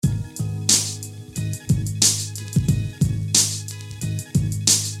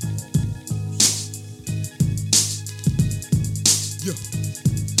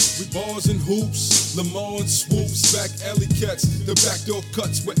Bars and hoops, Lamar and swoops, back alley cats, the backdoor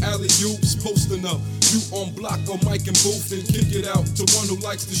cuts with alley oops, posting up. You on block or mic and booth, and kick it out to one who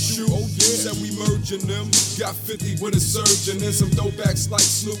likes to shoot. Oh yeah, said we merging them. Got 50 with a surge and then some throwbacks like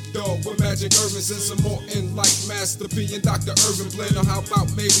Snoop Dogg with Magic Irvin, and some more in like Master P and Dr. Irvin. Playing on how about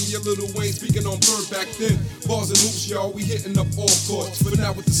maybe a Lil Wayne speaking on Bird back then. Bars and hoops, y'all, we hitting up all courts. But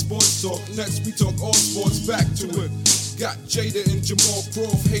now with the sports talk, next we talk all sports. Back to it. Got Jada and Jamal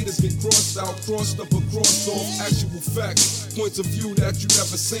Croft, haters get crossed out, crossed up or crossed off. Actual facts, points of view that you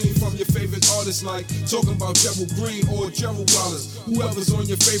never seen from your favorite artists, like talking about Gerald Green or Gerald Wallace. Whoever's on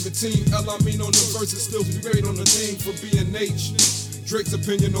your favorite team, El-Amin on the verses still be great on the name for B&H. Drake's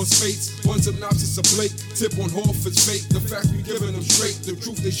opinion on Spates, one synopsis of Blake, tip on Horford's fate. The facts we giving them straight, the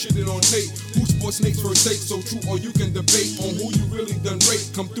truth they shitting on tape. Who sports snakes first take, so true or you can debate on who you really done rate.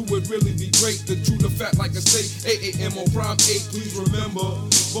 Come through it really be great, the true, the fat like a steak. 8 a.m. on Prime 8, please remember,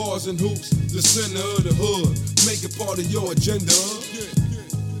 bars and hoops, the center of the hood. Make it part of your agenda.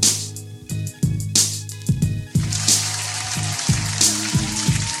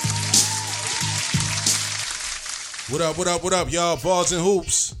 What up, y'all? Bars and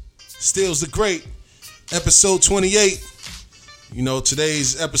Hoops. Stills the Great. Episode 28. You know,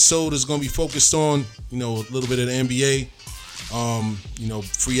 today's episode is going to be focused on, a little bit of the NBA.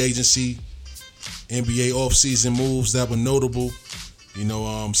 Free agency, NBA offseason moves that were notable.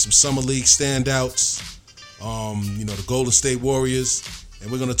 Some Summer League standouts. The Golden State Warriors. And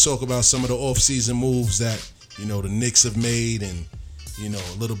we're going to talk about some of the offseason moves that, the Knicks have made and,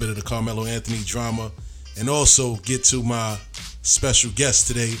 a little bit of the Carmelo Anthony drama. And also get to my special guest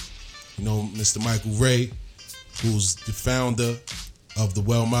today, Mr. Michael Ray, who's the founder of the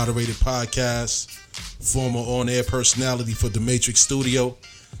Well Moderated Podcast, former on-air personality for The Matrix Studio,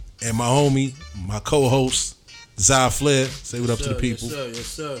 and my homie, my co-host, Zai Flair. Say what up to the people. Yes,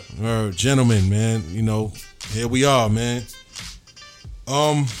 sir. Gentlemen, man, here we are, man.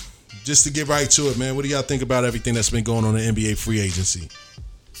 Just to get right to it, man, what do y'all think about everything that's been going on in NBA free agency?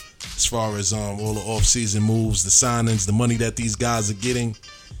 As far as all the off-season moves, the signings, the money that these guys are getting.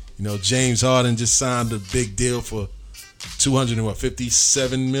 James Harden just signed a big deal for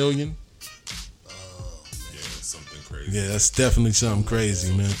 $257 million. Yeah, something crazy. Yeah, that's definitely something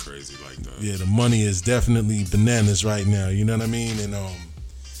crazy, man. Crazy like that. Yeah, the money is definitely bananas right now. You know what I mean? And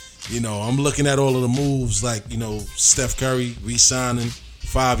I'm looking at all of the moves, like Steph Curry re-signing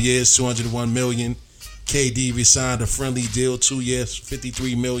 5 years, $201 million. KD re-signed a friendly deal, 2 years,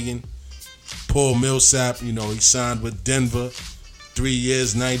 $53 million. Paul Millsap, he signed with Denver, 3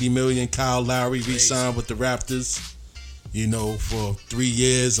 years, $90 million. Kyle Lowry re-signed with the Raptors, for 3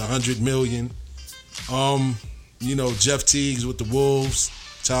 years, $100 million. Jeff Teague's with the Wolves.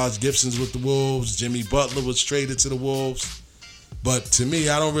 Taj Gibson's with the Wolves. Jimmy Butler was traded to the Wolves. But to me,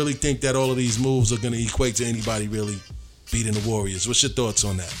 I don't really think that all of these moves are going to equate to anybody really beating the Warriors. What's your thoughts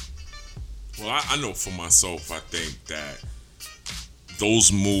on that? Well, I know for myself, I think that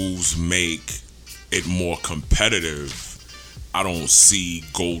those moves make it more competitive. I don't see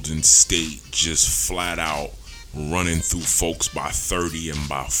Golden State just flat out running through folks by 30 and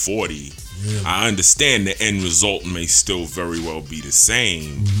by 40. Yeah. I understand the end result may still very well be the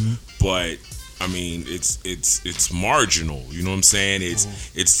same, but I mean it's marginal. You know what I'm saying?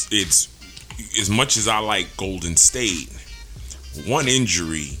 It's as much as I like Golden State, one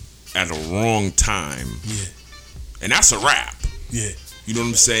injury at a wrong time, and that's a wrap. Yeah, you know what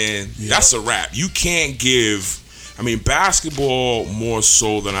I'm saying? Yeah. That's a wrap. You can't give. I mean, basketball more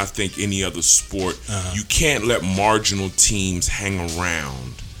so than I think any other sport. You can't let marginal teams hang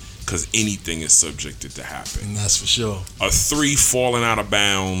around because anything is subjected to happen. And that's for sure. A 3 falling out of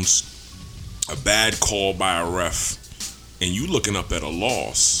bounds, a bad call by a ref, and you looking up at a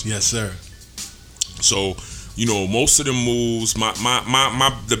loss. Yes, sir. So, most of the moves,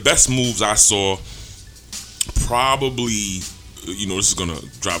 the best moves I saw, probably, this is gonna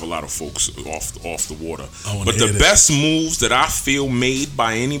drive a lot of folks off the water. But the best moves that I feel made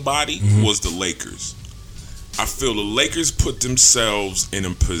by anybody was the Lakers. I feel the Lakers put themselves in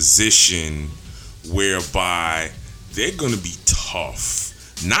a position whereby they're gonna be tough.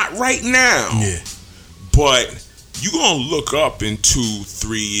 Not right now, but you're gonna look up in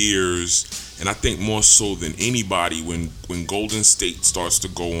 2-3 years. And I think more so than anybody, when Golden State starts to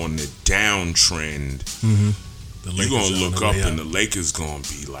go on the downtrend, you're going to look up and the Lakers going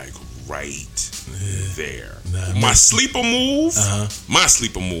to be like right there. My sleeper move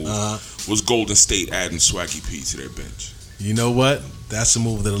was Golden State adding Swaggy P to their bench. You know what? That's a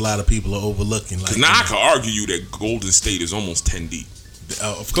move that a lot of people are overlooking. Because now I can argue you that Golden State is almost 10 deep.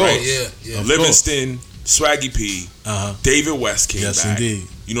 Of course. Right? Yeah. Livingston, Swaggy P, David West came back. Yes, indeed.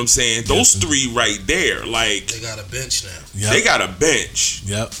 You know what I'm saying? Those three right there, like they got a bench now. Yep. They got a bench.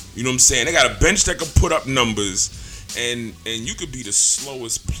 Yep. You know what I'm saying? They got a bench that can put up numbers, and you could be the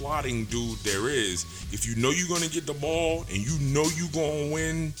slowest plotting dude there is. If you know you're gonna get the ball and you know you're gonna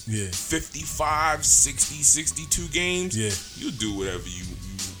win 55, 60, 62 games, you do whatever you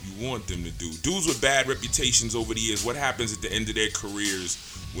want them to do. Dudes with bad reputations over the years, what happens at the end of their careers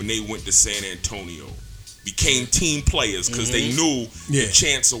when they went to San Antonio? Became team players because they knew the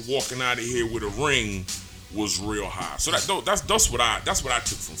chance of walking out of here with a ring was real high. So that's what I took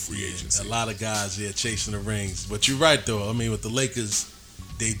from free agency. A lot of guys chasing the rings. But you're right though. I mean, with the Lakers,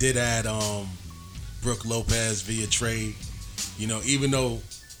 they did add Brook Lopez via trade. You know, even though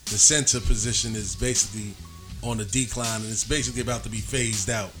the center position is basically on the decline and it's basically about to be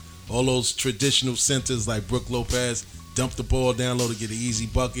phased out. All those traditional centers like Brook Lopez dump the ball down low to get an easy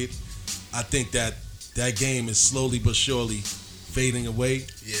bucket. I think that game is slowly but surely fading away.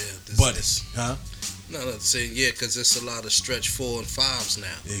 Yeah. Because it's a lot of stretch 4 and 5s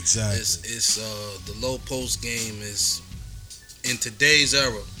now. Exactly. It's the low post game is in today's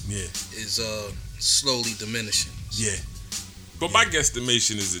era. Is slowly diminishing. Yeah. But my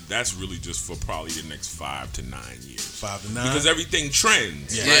guesstimation is that's really just for probably the next 5 to 9 years. 5 to 9. Because everything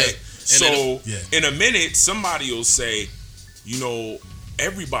trends, yeah. right? So in a minute, somebody will say, you know,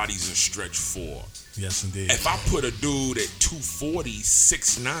 everybody's a stretch 4. Yes, indeed. If I put a dude at 240,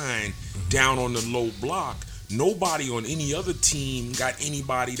 6'9", down on the low block, nobody on any other team got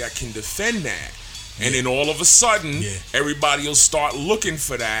anybody that can defend that. And then all of a sudden, everybody will start looking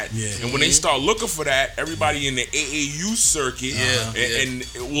for that. And when they start looking for that, everybody in the AAU circuit and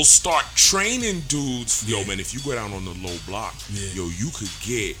it will start training dudes. Yo, man, if you go down on the low block, yo, you could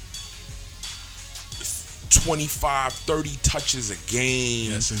get 25, 30 touches a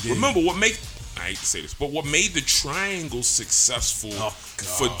game. Yes, indeed. Remember, I hate to say this, but what made the triangle successful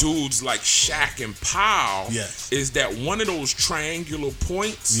for dudes like Shaq and Powell is that one of those triangular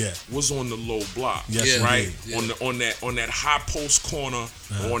points was on the low block, right? Yeah. On that high post corner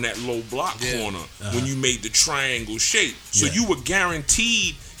or on that low block corner when you made the triangle shape. So you were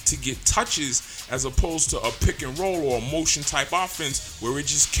guaranteed to get touches as opposed to a pick and roll or a motion type offense where it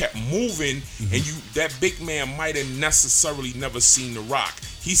just kept moving and that big man might have necessarily never seen the rock.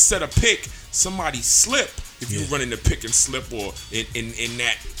 He set a pick, somebody slip if you're running the pick and slip or in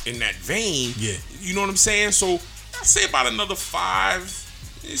that vein. You know what I'm saying? So I say about another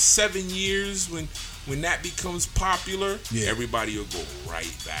 5-7 years when that becomes popular, everybody will go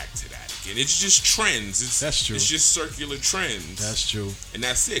right back to that again. It's just trends. That's true. It's just circular trends. That's true. And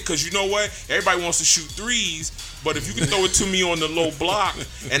that's it. Because you know what? Everybody wants to shoot threes, but if you can throw it to me on the low block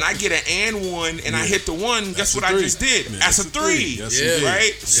and I get an and one and I hit the one, guess what I just did? That's a three.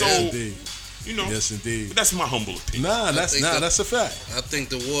 Right? So, you know, yes, indeed. But that's my humble opinion. That's a fact. I think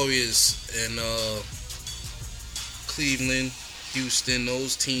the Warriors and Cleveland, Houston,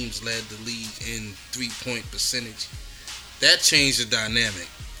 those teams led the league in 3-point percentage. That changed the dynamic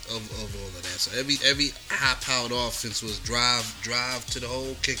of all of that. So every high-powered offense was drive to the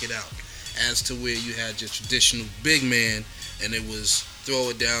hole, kick it out. As to where you had your traditional big man, and it was throw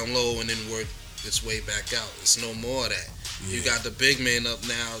it down low and then work its way back out. It's no more of that. You got the big man up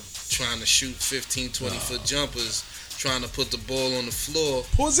now trying to shoot 15, 20-foot jumpers, trying to put the ball on the floor.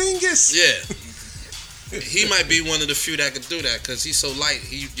 Porzingis. Yeah. He might be one of the few that could do that because he's so light.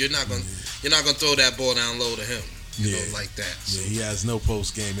 You're not gonna throw that ball down low to him. You know, like that. So. Yeah, he has no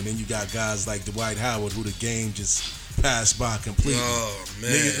post game, and then you got guys like Dwight Howard who the game just passed by completely. Oh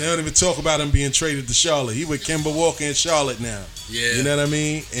man, they don't even talk about him being traded to Charlotte. He with Kemba Walker in Charlotte now. Yeah, you know what I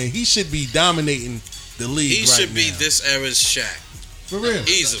mean. And he should be dominating the league. He should be this era's Shaq. For real,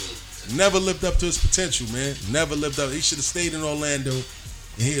 easily. Never lived up to his potential, man. Never lived up. He should have stayed in Orlando.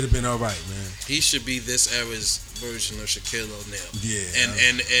 And he'd have been all right, man. He should be this era's version of Shaquille O'Neal. Yeah.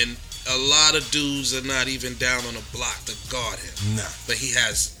 And a lot of dudes are not even down on the block to guard him. Nah. But he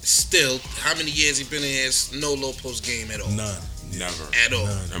has still, how many years he been in here? No low post game at all. None. Never. At all.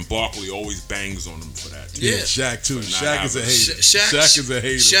 None. And Barkley always bangs on him for that. Yeah, Shaq too. Shaq is a hater. Shaq is a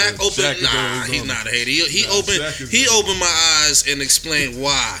hater. Shaq opened. He's not a hater. He opened my eyes and explained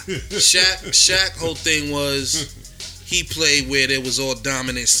why. Shaq whole thing was he played where there was all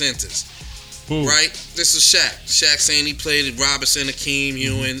dominant centers. Ooh. Right? This is Shaq. Shaq saying he played at Robinson, Hakeem,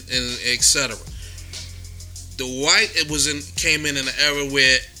 Ewing, and etc. Dwight came in an era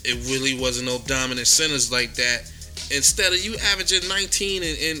where it really wasn't no dominant centers like that. Instead of you averaging 19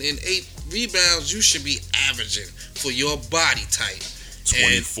 and 8 rebounds, you should be averaging for your body type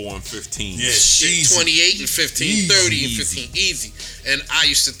 24 and 15. Yeah, Shit, 28 and 15, Easy. 30 and 15, easy. And I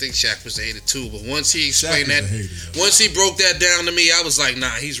used to think Shaq was a hater too, but once he explained Shaq is that, a hater, once he broke that down to me, I was like, nah,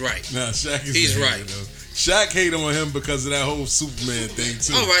 he's right. Nah, Shaq is He's a hater, right. though. Shaq hated on him because of that whole Superman thing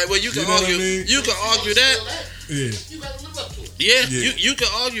too. All right, well you can know what argue, I mean? you can argue that. Yeah. You gotta live up to it. Yeah, Yeah. you can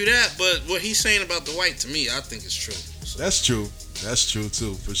argue that, but what he's saying about the white, to me, I think it's true. So That's true. That's true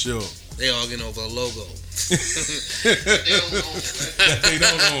too, for sure. they arguing over a logo. They don't know that. They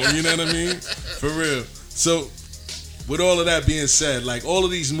don't know, you know what I mean? For real. So, with all of that being said, like all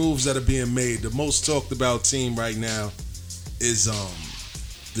of these moves that are being made, the most talked about team right now is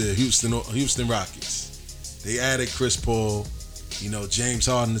the Houston Rockets. They added Chris Paul. You know, James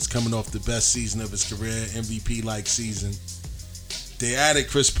Harden is coming off the best season of his career, MVP-like season. They added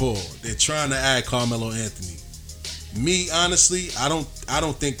Chris Paul. They're trying to add Carmelo Anthony. Me, honestly, I don't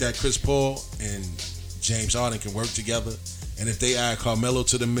think that Chris Paul and James Harden can work together. And if they add Carmelo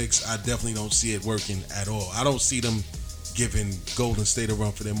to the mix, I definitely don't see it working at all. I don't see them giving Golden State a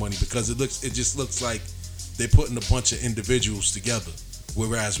run for their money because it just looks like they're putting a bunch of individuals together.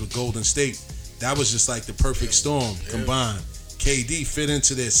 Whereas with Golden State, that was just like the perfect storm combined. KD fit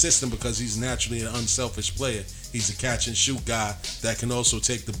into their system because he's naturally an unselfish player. He's a catch and shoot guy that can also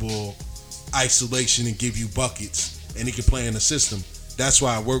take the ball, isolation, and give you buckets. And he can play in the system. That's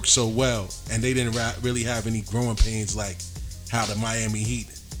why it worked so well. And they didn't really have any growing pains like how the Miami Heat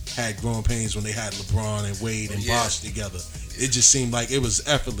had growing pains when they had LeBron and Wade and Bosh together. It just seemed like it was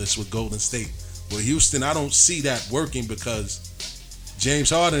effortless with Golden State. With Houston, I don't see that working because James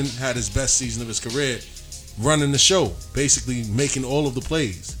Harden had his best season of his career running the show, basically making all of the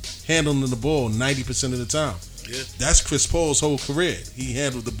plays, handling the ball 90% of the time. Yeah. That's Chris Paul's whole career. He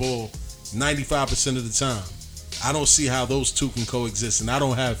handled the ball 95% of the time. I don't see how those two can coexist, and I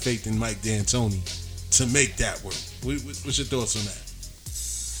don't have faith in Mike D'Antoni to make that work. What's your thoughts on that?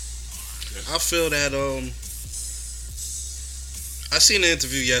 I feel that I seen an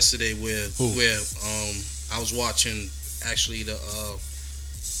interview yesterday where I was watching actually the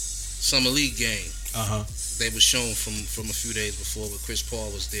Summer League game. Uh-huh. They was shown from a few days before where Chris Paul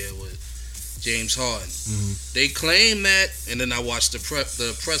was there with James Harden. Mm-hmm. They claim that, and then I watched the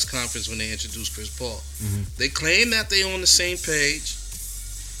press conference when they introduced Chris Paul. Mm-hmm. They claim that they on the same page.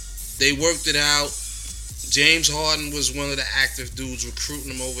 They worked it out. James Harden was one of the active dudes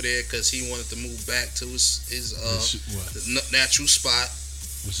recruiting him over there because he wanted to move back to his natural spot.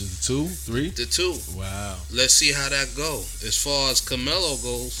 Which is the 2, 3? The 2. Wow. Let's see how that go. As far as Carmelo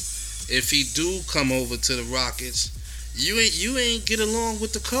goes, if he do come over to the Rockets, you ain't get along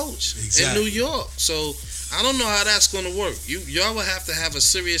with the coach in New York. So I don't know how that's gonna work. Y'all will have to have a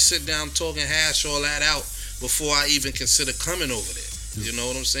serious sit down talk and hash all that out before I even consider coming over there. You know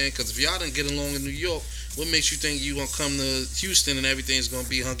what I'm saying? Because if y'all didn't get along in New York, what makes you think you gonna come to Houston and everything's gonna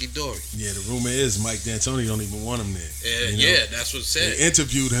be hunky dory? Yeah, the rumor is Mike D'Antoni don't even want him there. Yeah, that's what it said. They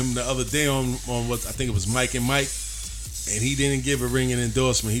interviewed him the other day on what I think it was Mike and Mike, and he didn't give a ringing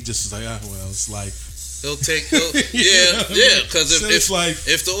endorsement. He just was like, well, it's life. Because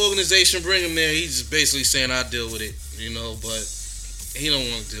if the organization bring him there, he's basically saying I deal with it, but he don't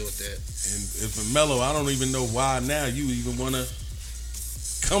want to deal with that. And if Melo, I don't even know why now you even want to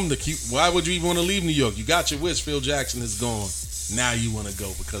come to why would you even want to leave New York? You got your wish, Phil Jackson is gone. Now you want to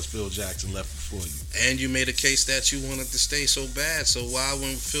go because Phil Jackson left before you. And you made a case that you wanted to stay so bad, so why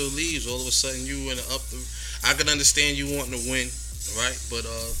when Phil leaves, all of a sudden you went up the... I can understand you wanting to win, right? But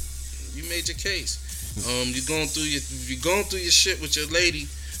you made your case. You're going through your shit with your lady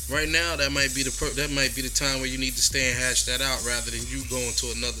right now. That might be the time where you need to stay and hash that out rather than you going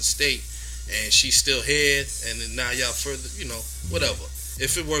to another state and she's still here and then now y'all further, whatever.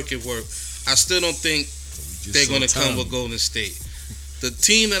 If it work, it work. I still don't think they're going to come with Golden State. The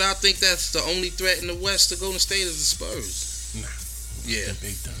team that I think that's the only threat in the West to Golden State is the Spurs. Nah. Yeah.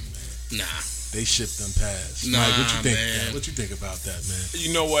 They done, man. Nah. They shipped them past. Nah, Mike, what you think? man. What you think about that, man?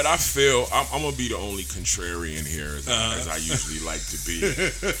 You know what? I feel I'm gonna be the only contrarian here, as I usually like to be.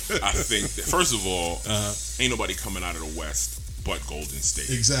 I think that first of all, ain't nobody coming out of the West but Golden State.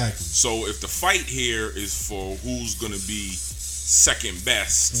 Exactly. So if the fight here is for who's gonna be second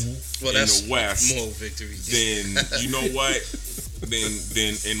best in the West, more victory. then you know what?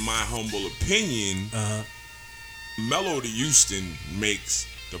 then in my humble opinion, Melo to Houston makes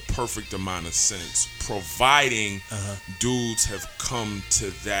the perfect amount of sense, providing dudes have come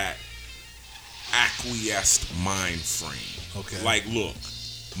to that acquiesced mind frame. Okay. Like, look,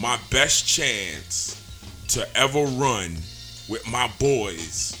 my best chance to ever run with my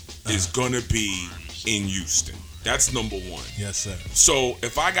boys is gonna be in Houston. That's number one. Yes, sir. So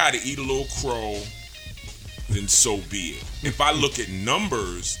if I gotta eat a little crow then so be it. If I look at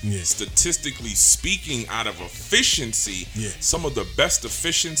numbers, Yeah. statistically speaking, out of efficiency, Yeah. some of the best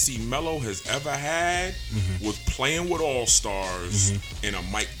efficiency Melo has ever had was playing with all-stars in a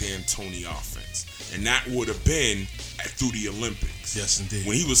Mike D'Antoni offense. And that would have been through the Olympics. Yes, indeed.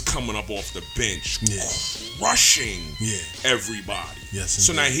 When he was coming up off the bench, Yeah. crushing Yeah. everybody. Yes,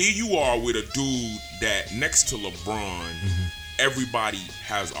 So now indeed. here you are with a dude that next to LeBron, everybody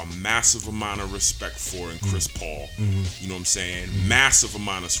has a massive amount of respect for in Chris Paul. You know what I'm saying? Massive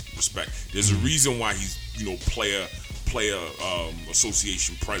amount of respect. There's a reason why he's, player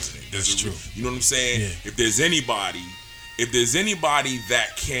association president. That's true. You know what I'm saying? Yeah. If there's anybody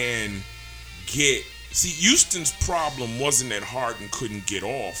that can get, see, Houston's problem wasn't that Harden couldn't get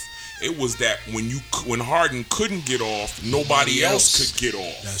off. It was that when Harden couldn't get off, nobody else could get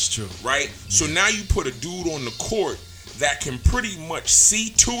off. That's true. Right? So now you put a dude on the court that can pretty much see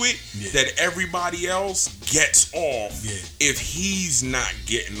to it that everybody else gets off if he's not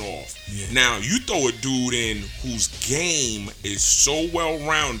getting off. Yeah. Now, you throw a dude in whose game is so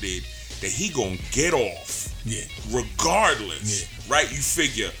well-rounded that he gonna get off regardless. Right? You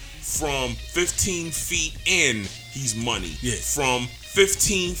figure from 15 feet in, he's money. From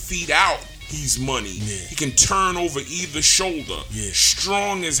 15 feet out, he's money. He can turn over either shoulder.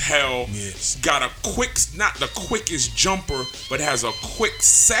 Strong as hell. Got a quick, not the quickest jumper, but has a quick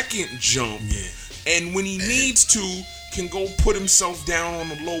second jump. And when he needs to, can go put himself down on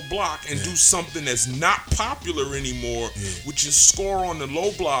the low block and do something that's not popular anymore, which is score on the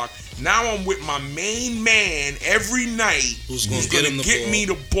low block. Now I'm with my main man every night Who's gonna get me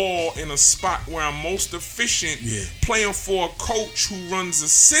the ball in a spot where I'm most efficient, playing for a coach who runs a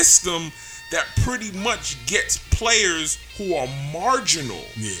system that pretty much gets players who are marginal,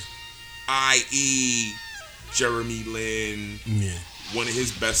 i.e. Jeremy Lin. One of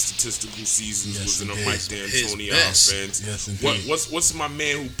his best statistical seasons was in a Mike D'Antoni offense. Yes, indeed. What's my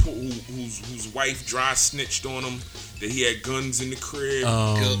man whose wife dry snitched on him that he had guns in the crib?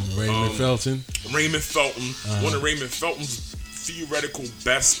 Raymond Felton. Raymond Felton. One of Raymond Felton's theoretical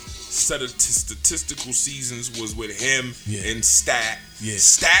best set of statistical seasons was with him and Stat.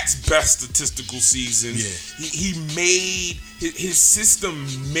 Stat's best statistical season. He made his system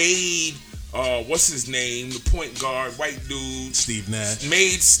made. What's his name? The point guard, white dude. Steve Nash.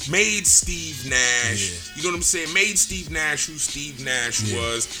 Made Steve Nash. You know what I'm saying? Made Steve Nash who Steve Nash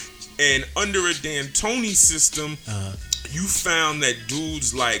was. And under a D'Antoni system, you found that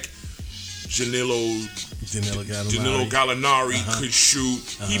dudes like Danilo Gallinari could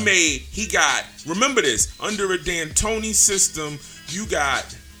shoot. Remember this, under a D'Antoni system, you got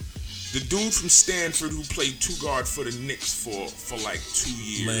the dude from Stanford who played two guard for the Knicks for like 2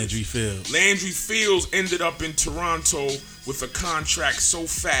 years. Landry Fields ended up in Toronto with a contract so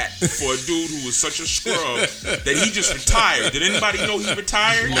fat for a dude who was such a scrub that he just retired. Did anybody know he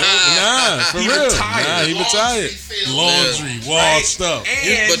retired? He retired. Laundry, wall stuff.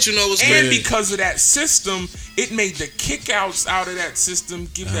 But you know what's crazy? And because of that system, it made the kickouts out of that system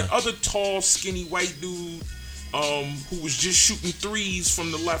give that other tall, skinny white dude who was just shooting threes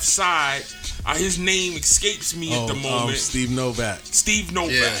from the left side. His name escapes me at the moment. Steve Novak. So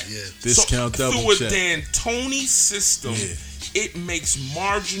Discount double through a check. D'Antoni system, it makes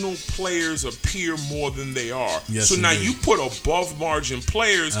marginal players appear more than they are. So now you put above margin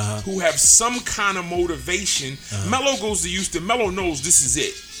players who have some kind of motivation. Melo goes to Houston. Melo knows this is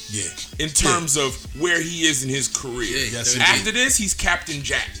it. In terms of where he is in his career. After this, he's Captain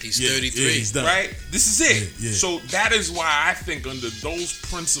Jack. He's 33. He's done. Right? This is it. So that is why I think under those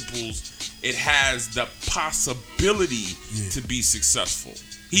principles, it has the possibility to be successful.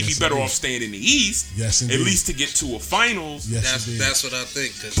 He'd be better off staying in the East, at least to get to a finals. That's what I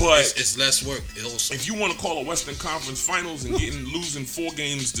think. But it's less work. If you want to call a Western Conference Finals and losing 4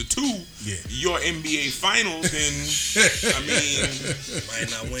 games to 2, your NBA Finals, then I mean,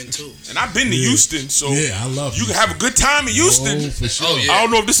 might not win too. And I've been to Houston, so I love you can have a good time in Houston. For sure. I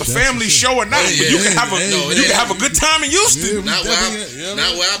don't know if this is a family show or not, but you can have a good time in Houston. Not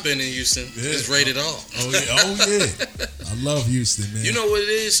where I've been in Houston. It's rated R. I love Houston, man. You know what it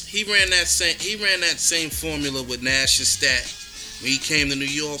is? He ran that same formula with Nash's Stat. When he came to New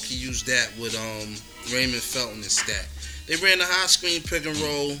York, he used that with Raymond Felton and Stat. They ran the high screen pick and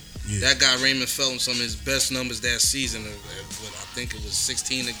roll. That got Raymond Felton some of his best numbers that season. I think it was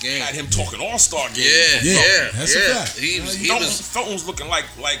 16 a game. Had him talking All-Star game. That's a fact. Felton was looking like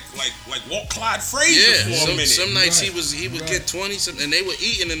Walt Clyde Frazier for a minute. Some nights he would get 20, and they were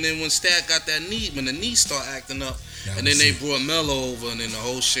eating, and then when Stat got that knee, when the knee started acting up, and then they brought Melo over, and then the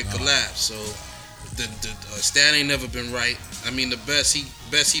whole shit collapsed. So the Stat ain't never been right. I mean, the best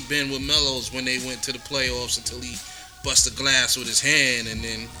best he been with Melo's when they went to the playoffs until he bust a glass with his hand and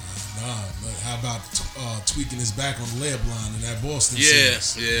then. Nah, but how about tweaking his back on the layup line in that Boston Yeah,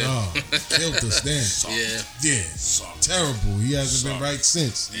 series? yeah. Oh, killed us then. Yeah. Terrible. He hasn't been right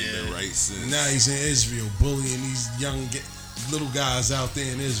since. He been right since. Now he's in Israel bullying these young little guys out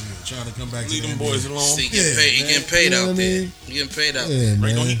there in Israel trying to come back Leave to them the boys NBA. alone. He getting paid You know out what I there. mean? He getting paid out Yeah, there.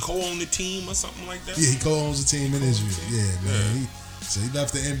 Right? Don't man. he co-own the team or something like that? Yeah, he co-owns a team in Israel. Yeah, man. So he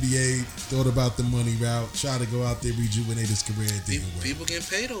left the NBA, thought about the money route, tried to go out there, rejuvenate his career. It didn't work. People getting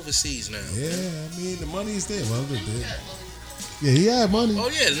paid overseas now. Yeah, I mean, the money is there. Well, yeah, he had money. Oh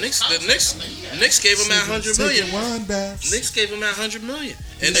yeah, the Knicks gave him out $100 million. Taking wine baths. Knicks gave him out $100 million.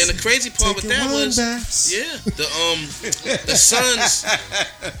 And the crazy part with that was,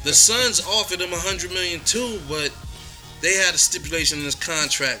 the Suns offered him $100 million too, but they had a stipulation in this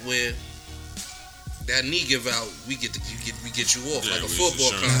contract where that knee give out, we get you off like a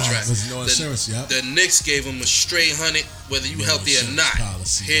football contract. There's no insurance, The Knicks gave him a straight 100, whether you healthy or not.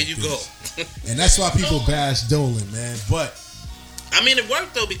 Here you go. And that's why people bash Dolan, man. But I mean, it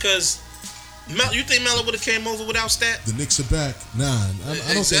worked though because you think Melo would have came over without Stat? the Knicks are back. Nah,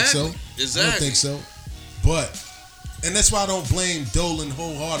 I don't think so. Exactly. I don't think so. But, and that's why I don't blame Dolan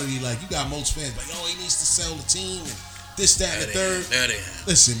wholeheartedly. Like, you got most fans like, oh, he needs to sell the team and this, that, and the third.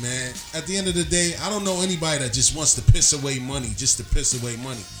 Listen, man, at the end of the day, I don't know anybody that just wants to piss away money just to piss away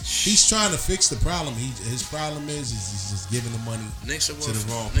money. He's trying to fix the problem. His problem is he's just giving the money to the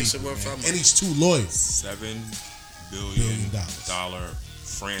wrong people. And he's too loyal. $7 billion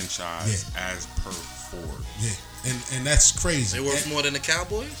franchise as per Ford. Yeah, and that's crazy. They worth more than the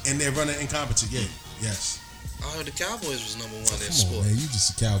Cowboys? And they're running incompetent. Yeah, yes. I heard the Cowboys was number one in Come sports. on, man, you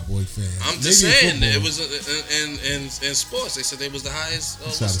just a Cowboy fan. I'm just saying it was in sports. They said they was the highest Try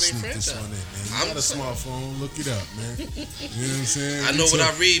to sneak franchise. this one in, man. You got a smartphone, look it up, man. You know what I'm saying? I know what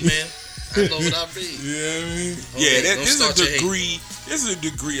I read, man. I know what I read. You know what I mean? Yeah, there's a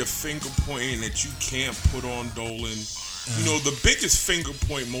degree of finger pointing that you can't put on Dolan. You know, the biggest finger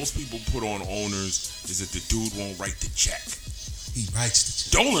point most people put on owners is that the dude won't write the check. He writes the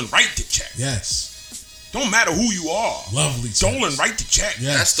check. Dolan write the check. Yes. Don't matter who you are. Lovely checks. Dolan write the check.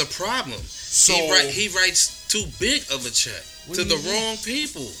 Yes. That's the problem. So he writes too big of a check to the wrong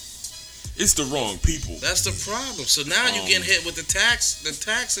people. It's the wrong people. That's the problem. So now you're getting hit with the tax. The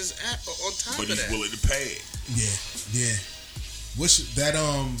tax is on top but of that. he's willing to pay it. Yeah. Which that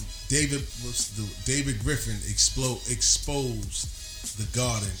David Griffin exposed the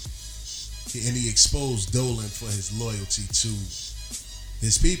Garden, and he exposed Dolan for his loyalty to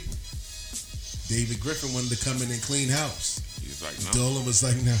his people. David Griffin wanted to come in and clean house. He was like, no. Dolan was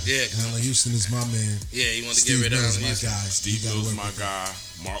like, no. Yeah. Allen Houston is my man. Yeah, he wanted to Steve get rid of Mills him. my guy. Steve Mills is my guy.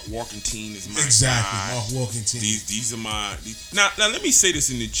 Mark Walkentine is my guy. Exactly, Mark Walkentine. These are my. Now let me say this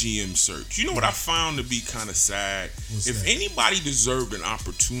in the GM search. You know what I found to be kind of sad? If anybody deserved an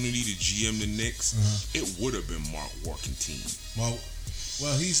opportunity to GM the Knicks, it would have been Mark Walkentine.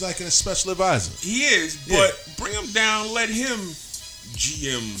 Well, he's like a special advisor. He is, but bring him down. Let him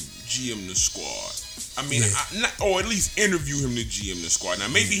GM the squad. I mean, or at least interview him to GM the squad. Now,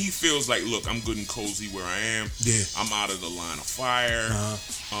 maybe he feels like, look, I'm good and cozy where I am. Yeah. I'm out of the line of fire.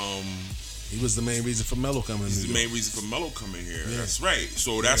 He was the main reason for Melo coming. He's the main reason for Melo coming here. Yeah. That's right.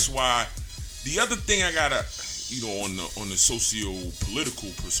 So that's why. The other thing I gotta, on the socio-political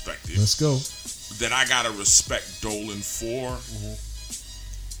perspective, let's go. That I gotta respect Dolan for.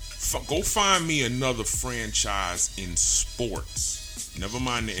 Go find me another franchise in sports. Never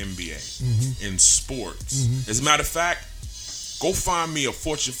mind the NBA. In sports. As a matter of fact, go find me a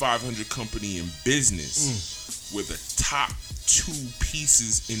Fortune 500 company in business where the top two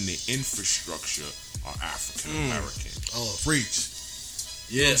pieces in the infrastructure are African American. Oh, preach.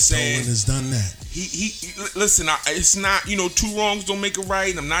 Yeah, I'm saying Dolan has done that. He listen. It's not two wrongs don't make a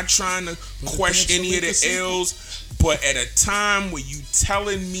right. I'm not trying to question any of the L's, but at a time where you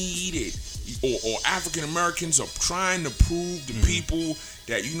telling me that. Or African Americans are trying to prove to people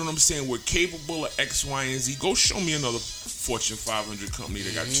that, you know what I'm saying, we're capable of X, Y, and Z. Go show me another Fortune 500 company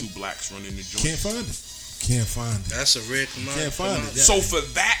that got two blacks running the joint. Can't find it. That's a rare commodity. Can't find it. So for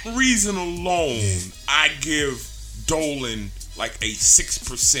that reason alone, I give Dolan like a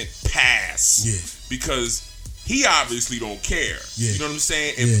 6% pass. Yeah. Because he obviously don't care. Yeah. You know what I'm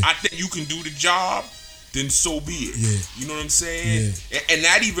saying? If I think you can do the job, then so be it. Yeah. You know what I'm saying? Yeah. And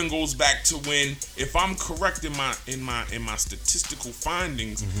that even goes back to when, if I'm correct in my statistical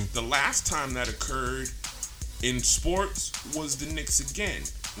findings, the last time that occurred in sports was the Knicks again,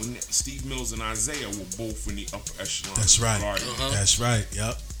 when Steve Mills and Isaiah were both in the upper echelon. That's right. Garden. That's right.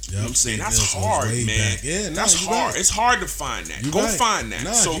 Yep. You know what I'm saying? That's Mills goes hard, way man. back. Yeah, nah, that's you hard. right. It's hard to find that. You Go right. find that.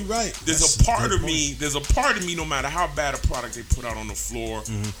 Nah, so you right. there's That's a part good of point. me. There's a part of me, no matter how bad a product they put out on the floor,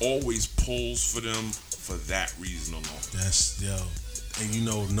 always pulls for them for that reason alone. That's and you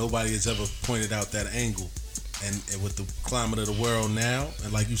know nobody has ever pointed out that angle, and with the climate of the world now,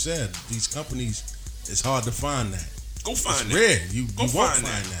 and like you said, these companies, it's hard to find that. Go find It's that. rare. You won't find find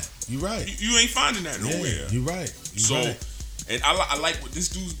that. that. You right. You ain't finding that nowhere. Yeah, you right. So, right. and I like what this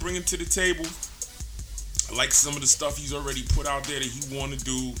dude's bringing to the table. I like some of the stuff he's already put out there that he want to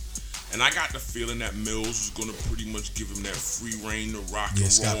do. And I got the feeling that Mills is going to pretty much give him that free reign to rock and roll.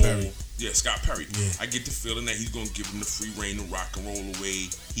 Scott Perry. Yeah, Scott Perry. Yeah. I get the feeling that he's going to give him the free reign to rock and roll away.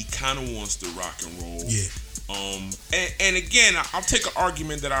 He kind of wants to rock and roll. Yeah. And again, I'll take an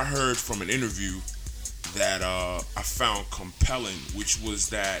argument that I heard from an interview that I found compelling, which was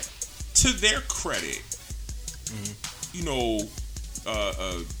that, to their credit, you know,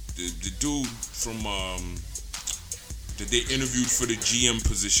 the dude from that they interviewed for the GM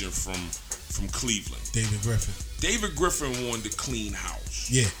position from Cleveland, David Griffin. David Griffin wanted to clean house.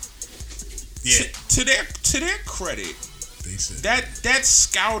 Yeah. To their credit, They said that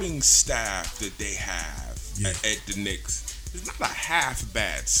scouting staff that they have at the Knicks is not a half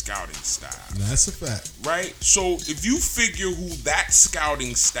bad scouting staff. that's a fact. Right? So if you figure who that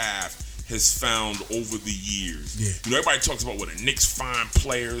scouting staff has found over the years, you know, everybody talks about the Knicks find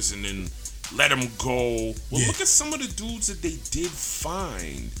players and then let them go. Well, look at some of the dudes that they did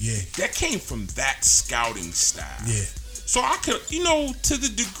find. That came from that scouting staff. So I could, you know, to the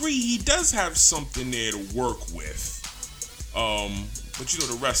degree he does have something there to work with. But you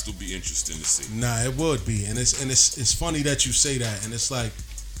know, the rest will be interesting to see. Nah, it would be, and it's funny that you say that, and it's like,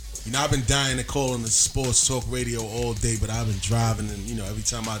 you know, I've been dying to call on the sports talk radio all day, but I've been driving, and you know, every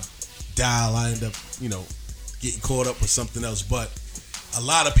time I dial, I end up, you know, getting caught up with something else. But a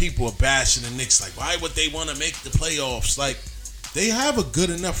lot of people are bashing the Knicks, like, why would they want to make the playoffs? Like, they have a good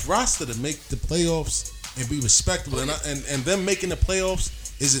enough roster to make the playoffs and be respectable, and them making the playoffs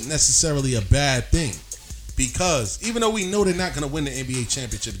isn't necessarily a bad thing. Because even though we know they're not going to win the NBA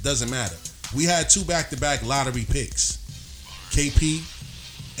championship, it doesn't matter. We had 2 back-to-back lottery picks, KP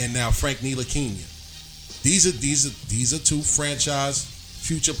and now Frank Ntilikina. These are 2 franchise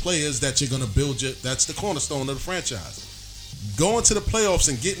future players that you're going to build. That's the cornerstone of the franchise. Going to the playoffs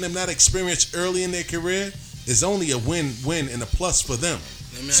and getting them that experience early in their career is only a win-win and a plus for them.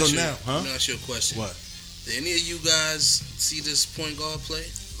 Let me ask you a question. What? Did any of you guys see this point guard play?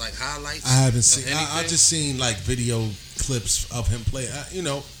 Like highlights? I haven't seen. I just seen like video clips of him play. You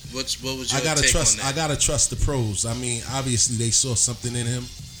know, what was your I gotta take trust. on that? I gotta trust the pros. I mean, obviously they saw something in him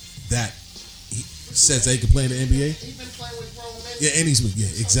that he says they can play in the NBA. He's been playing with grown men. Yeah, and he's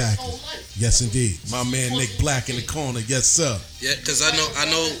exactly. His whole life. Yes, indeed. My man Nick Black in the corner. Yes, sir. Yeah, because I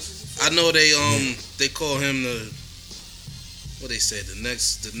know they call him what they say the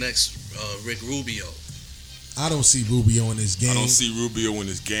next Rick Rubio. I don't see Rubio in this game. I don't see Rubio in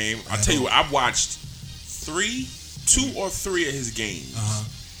his game. I'll tell you what, I watched 2 or 3 of his games.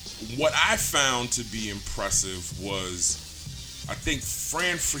 What I found to be impressive was, I think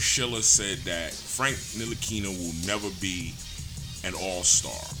Fran Fraschilla said that Frank Ntilikina will never be an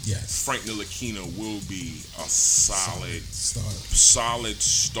all-star. Yes. Frank Ntilikina will be a solid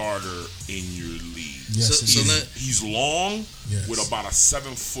starter in your league. Yes, He's long, Yes. with about a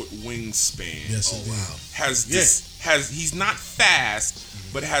 7-foot wingspan. Yes, indeed. He's not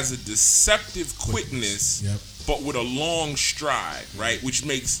fast, but has a deceptive quickness, but with a long stride, right? Which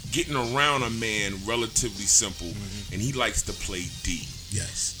makes getting around a man relatively simple, and he likes to play D.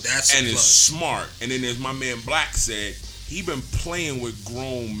 Yes. That's and a is plus. smart. And then as my man Black said, he been playing with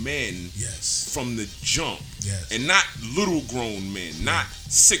grown men from the jump. Yes. And not little grown men, not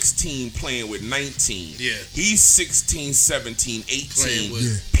 16 playing with 19. Yeah. He's 16, 17, 18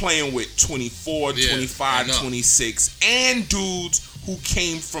 playing with 24, 25, 26 and dudes who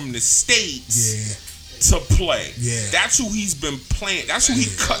came from the States to play. Yeah. That's who he's been playing. That's who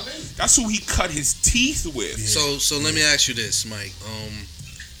he cut his teeth with. Yeah. So let me ask you this, Mike.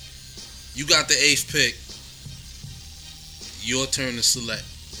 You got the 8th pick. Your turn to select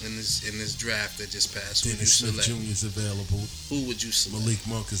in this draft that just passed. Dennis Smith Jr. is available. Who would you select? Malik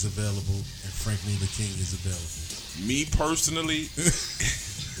Monk is available, and Frank Ntilikina is available. Me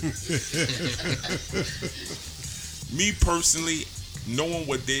personally, knowing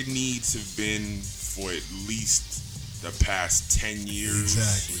what their needs have been for at least the past 10 years,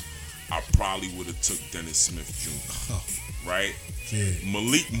 exactly, I probably would have took Dennis Smith Jr. Right? Yeah.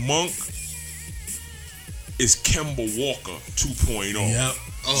 Malik Monk is Kemba Walker 2.0. Yep.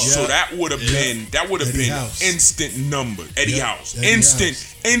 So that would have been Eddie House. instant numbers. Eddie House. Eddie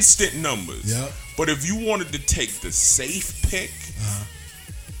Instant numbers. Yep. But if you wanted to take the safe pick,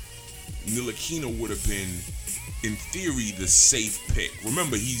 Ntilikina would have been, in theory, the safe pick.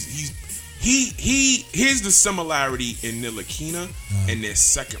 Remember, here's the similarity in Ntilikina and their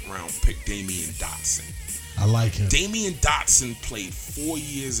second round pick, Damian Dotson. I like him. Damian Dotson played 4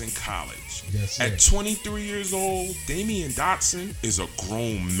 years in college. Yes, sir. At 23 years old, Damian Dotson is a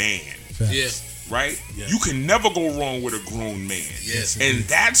grown man. Facts. Yeah. Right? Yes. You can never go wrong with a grown man. Yes. And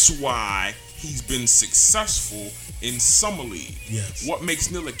that's why he's been successful in Summer League. Yes. What makes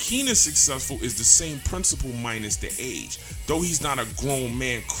Ntilikina successful is the same principle minus the age. Though he's not a grown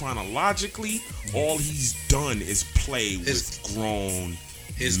man chronologically, all he's done is play with grown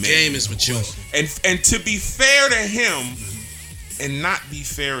His men. game is mature. And to be fair to him, and not be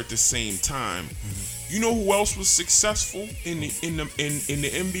fair at the same time, you know who else was successful in the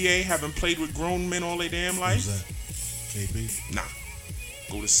NBA, having played with grown men all their damn life? Who's that? KP? Nah.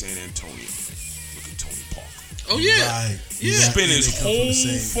 Go to San Antonio. Look at Tony Parker. Oh yeah. Right. Yeah. Spent his They come from whole the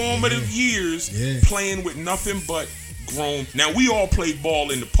same- formative years Yeah. playing with nothing but grown. Now we all played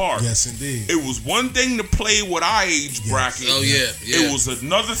ball in the park. Yes, indeed. It was one thing to play with our age bracket. Oh yeah. Yeah. It was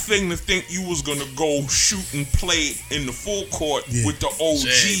another thing to think you was gonna go shoot and play in the full court Yeah. with the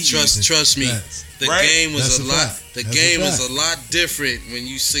OGs. Trust me. Facts. The Right? game was That's a a lot. fact. The That's a game was fact. a lot different when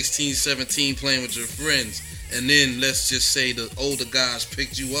you 16, 17 playing with your friends, and then let's just say the older guys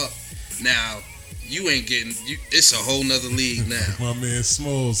picked you up. Now you ain't getting. It's a whole nother league now. My man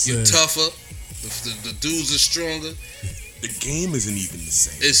Small said. You're tougher. The dudes are stronger. The game isn't even the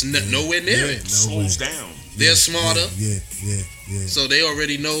same. It's nowhere near it. It slows down. They're smarter, Yeah. so they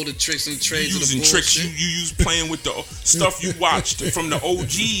already know the tricks and trades You of the using tricks bullshit. you use playing with the stuff you watched from the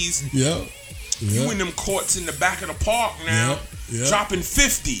OGs. Yep. You in them courts in the back of the park now, Yep. dropping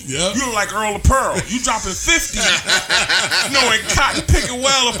 50. Yep. You look like Earl of Pearl. You dropping 50. Knowing Cotton Pickett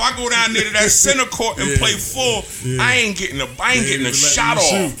well, if I go down there to that center court and play full, I ain't getting a even shot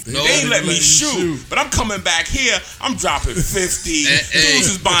letting you off. shoot. They No, ain't they letting me letting you shoot. shoot. But I'm coming back here, I'm dropping 50. Hey.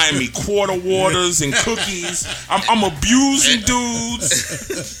 Dudes is buying me quarter waters and cookies. I'm abusing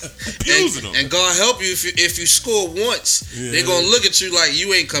dudes. Abusing them. And God help you if you score once, they're gonna look at you like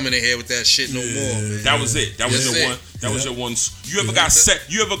you ain't coming in here with that shit no more. That was it. That was That's your it. one. That was your one. You ever got set?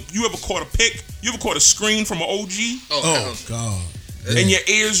 You ever caught a pick? You ever caught a screen from an OG? Oh God. And your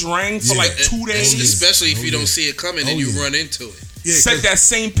ears rang for like 2 days? Especially if you yeah. don't see it coming and Oh, you yeah. run into it. Yeah, Set 'cause that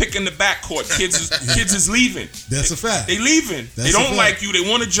same pick in the backcourt. Kids is leaving. that's a fact. They leaving. That's They a don't fact. like you. They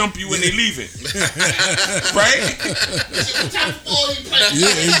want to jump you and they leaving. Right? Yeah,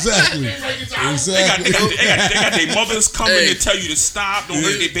 exactly. They got Exactly. their mothers coming Hey. to tell you to stop. Don't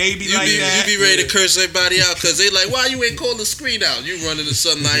hurt their baby You like that. be ready to curse everybody out because they like, why you ain't calling the screen out? You running to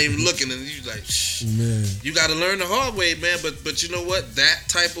something I ain't even looking, and you like, shh. Man. You got to learn the hard way, man. But you know what? That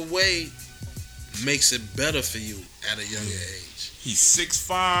type of way makes it better for you at a younger age. He's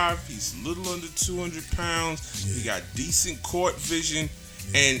 6'5". He's a little under 200 pounds. He got decent court vision.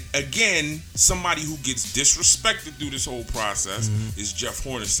 And again, somebody who gets disrespected through this whole process is Jeff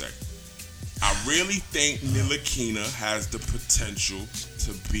Hornacek. I really think Ntilikina has the potential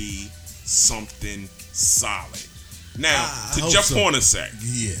to be something solid. Now, I to hope Jeff so. Hornacek,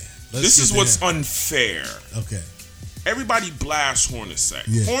 Yeah. this is what's unfair. Okay. Everybody blasts Hornacek.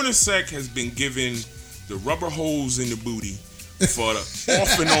 Yeah. Hornacek has been given the rubber hose in the booty for the,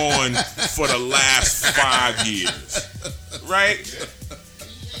 off and on for the last 5 years. Right?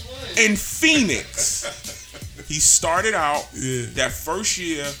 In Phoenix, he started out that first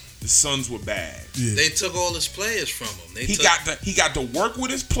year, the Suns were bad. Yeah. They took all his players from him. He got to work with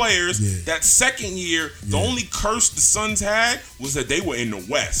his players. Yeah. That second year, the only curse the Suns had was that they were in the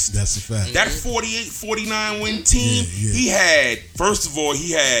West. That's a fact. That 48-49 win team, Yeah. he had, first of all,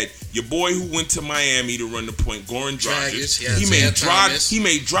 he had your boy who went to Miami to run the point, Goran Dragic. He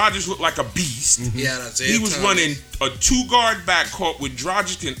made Dragic look like a beast. He was running a 2-guard backcourt with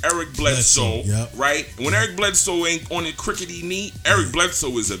Dragic and Eric Bledsoe, Yep. right? And when Eric Bledsoe ain't on the crickety knee, Eric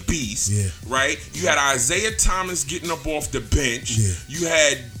Bledsoe is a beast, right? You had Isaiah Thomas getting up off the bench. Yeah. You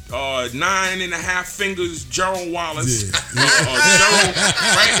had 9.5 fingers Gerald Wallace. Yeah. Gerald,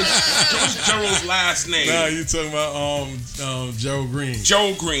 right? What's Gerald's last name? Nah, you talking about Gerald Green.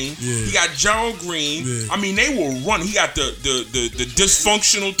 Gerald Green. Yeah. He got Gerald Green. Yeah. I mean, they will run. He got the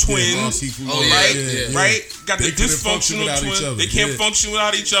dysfunctional twins. Right? Got the They couldn't function dysfunctional without each twins. other. They can't Yeah. function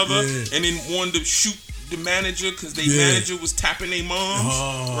without each other. Yeah. And then wanted to shoot the manager because their Yeah. manager was tapping their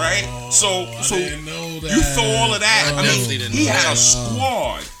moms. Right? So I didn't know that. you throw all of that. I I definitely mean, didn't he know had that. a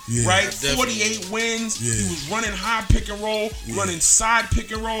squad. right? Definitely. 48 wins. Yeah. He was running high pick and roll, running side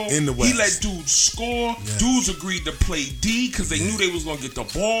pick and roll. In the West. He let dudes score. Yeah. Dudes agreed to play D because they knew they was going to get the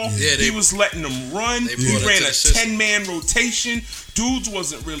ball. Yeah, He was letting them run. They He brought it ran to a the system. 10-man rotation. Dudes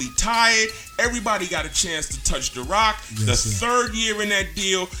wasn't really tired. Everybody got a chance to touch the rock. Yes, The sir. third year in that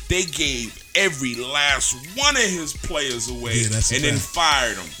deal, they gave every last one of his players away Yeah, that's a and then fact.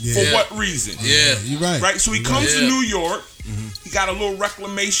 fired him. Yeah. For Yeah. what reason? Yeah. You're right. Right? So he You're comes right. to Yeah. New York. He got a little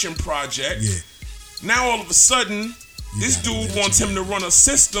reclamation project. Yeah. Now all of a sudden, this gotta dude let wants you him to run a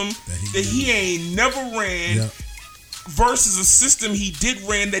system that he ain't never ran. Yep. Versus a system he did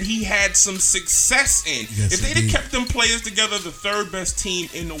ran that he had some success in. Yes, If they'd have indeed. kept them players together, the third best team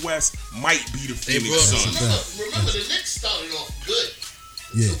in the West might be the They Phoenix brought Suns. Remember, the Knicks started off good.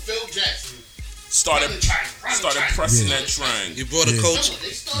 Yeah. So Phil Jackson Started Run pressing Yeah. that triangle. He brought a Yeah. coach. Remember,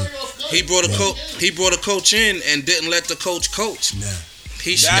 they started off good. He brought a coach. He brought a coach in and didn't let the coach coach. Nah.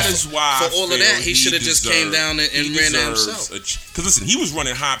 He That should- is why for I all of feel that he should have just came down and ran that himself. Because listen, he was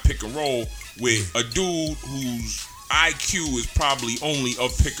running high pick and roll with a dude whose IQ is probably only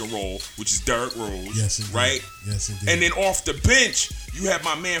of pick and roll, which is Derrick Rose. Yes, indeed. right? Yes, indeed. And then off the bench, you have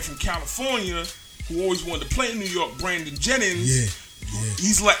my man from California who always wanted to play in New York, Brandon Jennings. Yeah. Yeah.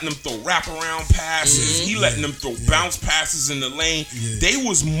 He's letting them throw wraparound passes. He letting them throw bounce passes in the lane. Yeah. They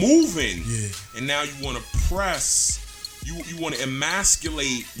was moving. Yeah. And now you want to press. You want to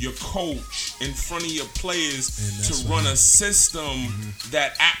emasculate your coach in front of your players And to that's run what a system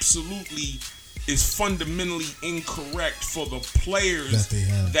that absolutely is fundamentally incorrect for the players That they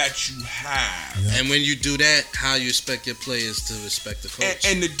have. that you have. Yeah. And when you do that, how you expect your players to respect the coach?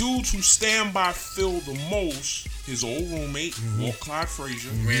 And the dudes who stand by Phil the most, his old roommate, Walt Clyde Frazier,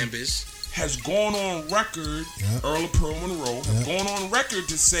 Rambis. has gone on record, Yeah. Earl of Pearl Monroe, have Yeah. gone on record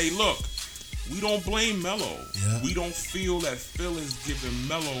to say, look, we don't blame Melo. Yeah. We don't feel that Phil has given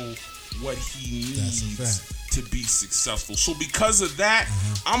Melo what he That's a needs fact. to be successful. So because of that,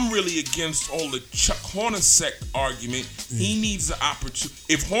 I'm really against all the Chuck Hornacek argument. He needs the opportunity.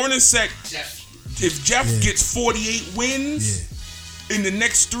 If Hornacek, if Jeff Yeah. gets 48 wins Yeah. in the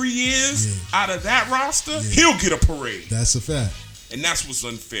next 3 years Yeah. out of that roster, Yeah. he'll get a parade. That's a fact. And that's what's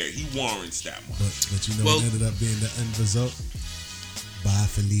unfair. He warrants that much. But you know Well- what ended up being the end result? Bye,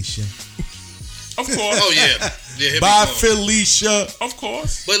 Felicia. Of course. Oh yeah, yeah. here we Bye, go. Felicia. Of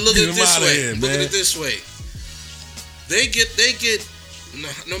course. But look Get at it him this outta way. here, Look man. at it this way. They get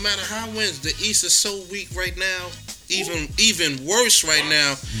no matter how wins. The East is so weak right now. Even worse right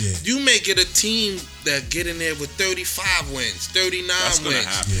now. Yeah. You may get a team that get in there with 35 wins, 39 That's gonna wins.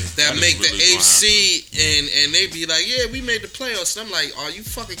 happen. Yeah. That is make really the gonna AFC and they be like, yeah, we made the playoffs. And I'm like, are you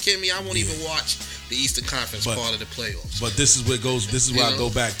fucking kidding me? I won't even watch the Eastern Conference But- part of the playoffs. But this is where it goes. This is where You I know? go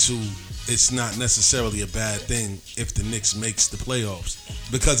back to. It's not necessarily a bad thing if the Knicks makes the playoffs,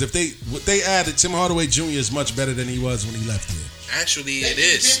 because if they added Tim Hardaway Jr. is much better than he was when he left here. Actually, They it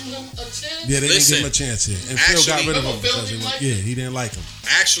didn't is. give him a chance. Yeah, they Listen, didn't give him a chance here, and Phil got actually- rid of him Remember, Phil because didn't like he didn't like him.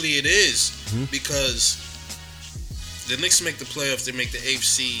 Actually, it is Hmm? because the Knicks make the playoffs. They make the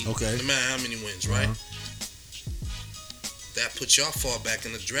AFC. Okay. No matter how many wins, right? Uh-huh. That puts y'all far back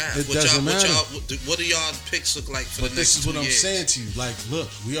in the draft. It doesn't matter. What do y'all picks look like for But the this next is what 2 I'm years? saying to you. Like, look,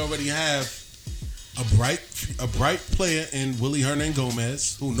 we already have a bright player in Willie Hernan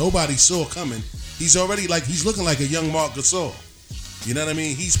Gomez, who nobody saw coming. He's already he's looking like a young Marc Gasol. You know what I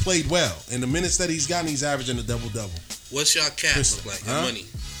mean? He's played well. In the minutes that he's gotten, he's averaging a double-double. What's y'all cap Listen, look like? huh? Your money.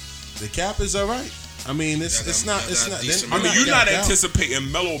 The cap is all right. I mean, it's Y'all not. got decent I money. mean, you're not gapped out.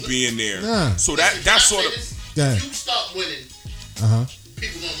 anticipating Melo being there. Nah. So that's sort of. Go ahead. If you start winning, Uh-huh.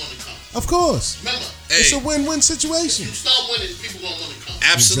 people gonna want to come. Of course. Remember, It's Hey, a win-win if situation. you start winning, people gonna want to come.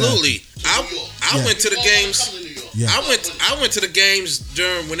 absolutely. To New York. I Yeah. went to the People gonna games. come to New York. Yeah. I went to the games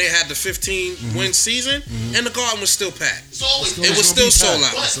during when they had the 15 Mm-hmm. win season, and the Garden was still packed. It's always It's It was gonna be still sold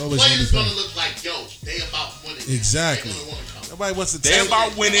packed. out. But It's always gonna be players gonna packed. look like, yo, they about winning. Exactly. They're gonna want to come. Nobody wants to They're take.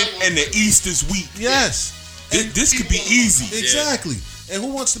 about winning, and the East is weak. Yes. This could be easy. Exactly. And who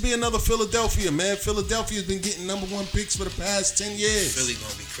wants to be another Philadelphia, man? Philadelphia's been getting number 1 picks for the past 10 years. Philly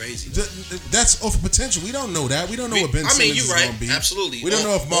gonna be crazy. That's off potential. We don't know that. We don't know what Ben I mean, Simmons you're is right. going to be. Absolutely. We don't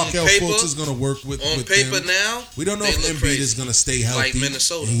know if On Markel paper- Fultz is going to work with On with paper them. now, We don't know they if look Embiid crazy. is going to stay healthy. Like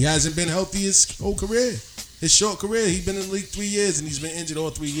Minnesota. And he hasn't been healthy his whole career. His short career, he's been in the league 3 years, and he's been injured all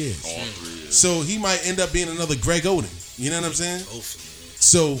 3 years. All 3 years. So he might end up being another Greg Oden. You know what I'm saying? Hopefully.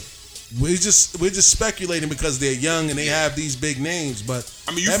 So we're just speculating because they're young and they have these big names, but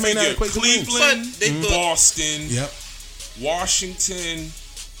I mean, you that may not figure equate to wins. Cleveland, But they thought- Boston, Yep, Washington,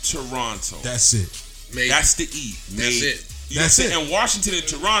 Toronto. that's it. Maybe. That's the E. That's Maybe. it. You know That's what I'm it. saying? And Washington and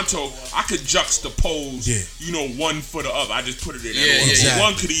Toronto, I could juxtapose, Yeah. one for the other. I just put it in that Yeah, order. exactly.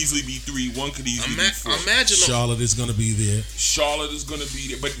 One could easily be 3, one could easily be 4. Imagine Charlotte is going to be there. Charlotte is going to be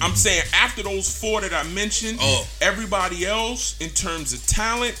there. But I'm saying after those 4 that I mentioned, everybody else in terms of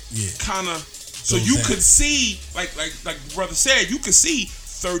talent, kind of. So Goes you down. could see, like brother said, you could see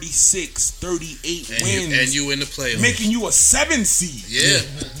 36, 38 wins, and you in the playoffs, making you a 7 seed. Yeah.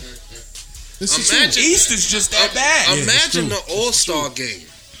 This is Imagine- true. East is just that bad. Imagine true. the All-Star game.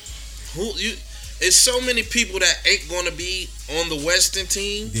 It's so many people that ain't gonna be on the Western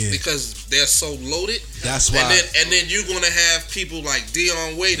team because they're so loaded. That's why. And then you're gonna have people like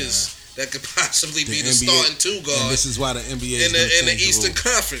Dion Waiters that could possibly be the NBA starting 2 And guard this is why the NBA in is the Eastern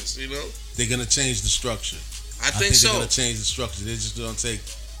Conference. You know, They're going to change the structure. I think so. They're going to change the structure. They're just going to take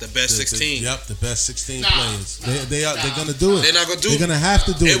The best 16. Yep, the best 16 Nah. players. They're going to do it. They're not gonna do They're it. going to have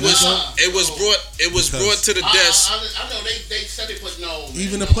to do it. It was Because- brought to the desk. I know they said it, but no.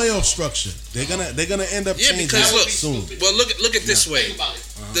 Even man, the no. playoff structure. They're gonna end up Yeah, changing because it look, soon. Well, look at this way. Think about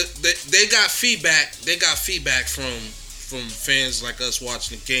it. They got feedback. They got feedback from fans like us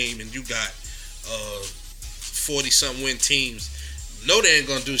watching the game, and you got 40-something win teams. No, they ain't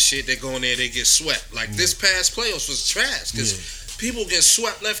gonna do shit. They go in there, they get swept. Like this past playoffs was trash because people get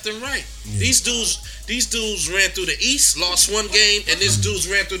swept left and right. These dudes ran through the East, lost 1 game, and this dudes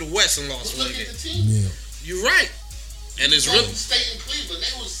ran through the West and lost Look 1 at game. the team. Yeah. You're right, and it's Golden really State and Cleveland,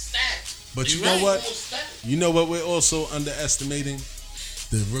 they was stacked. But you You're know right. what? Almost stacked. You know what we're also underestimating?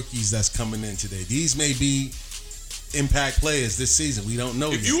 The rookies that's coming in today. These may be impact players this season. We don't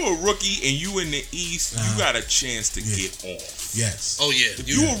know If yet. you a rookie and you in the East, you got a chance to get off. Yes. oh yeah. If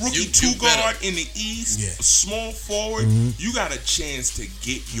you a rookie two guard better. in the East, Yeah. a small forward, you got a chance to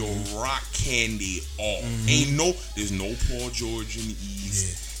get your rock candy off. There's no Paul George in the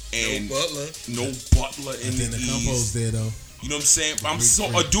East, and No Butler. no Butler in And then the the Campo's East. there though. You know what I'm saying? I'm Greek so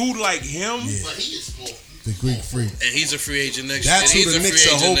freak. a dude like him. Yeah. But he is small. The Greek freak. And he's a free agent next That's year. who the And he's a Knicks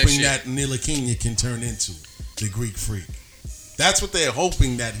free are agent next hoping year. that Ntilikina can turn into. The Greek freak. That's what they're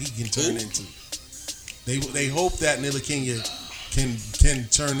hoping that he can turn into. They hope that Ntilikina can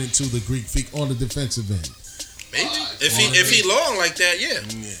turn into the Greek freak on the defensive end. Maybe if he long like that, yeah.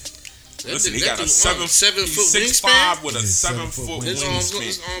 Yeah. Listen, he That got a dude, 7 7 foot he's wingspan. 6'5" with a Yeah, 7-foot 7-foot His arms-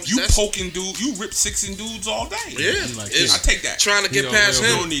 his wingspan. arms- You that's- poking dude, you rip 6 dudes all day. Yeah, like it's I take that. trying to get past we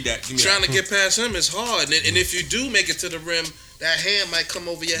him. don't need that. Give me Trying that. to get past him is hard, and if you do make it to the rim, that hand might come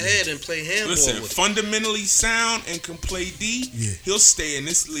over your head and play handball Listen, with it. fundamentally sound and can play D. Yeah. He'll stay in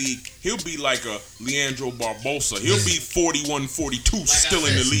this league. He'll be like a Leandro Barbosa. He'll be 41-42 I still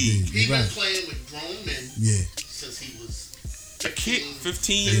in the said, league. He been Right. playing with grown men Yeah. since he was A kid,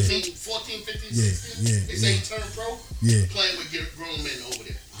 15. 14, 15, Yeah, 16. yeah, They say yeah. he turned pro. Yeah. Playing with grown men over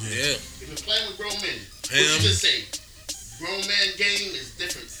there. Yeah, He been playing with grown men. What Him. you just say? Grown man game is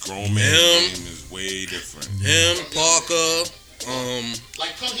different. Grown man Him. game is way different. him, Parker,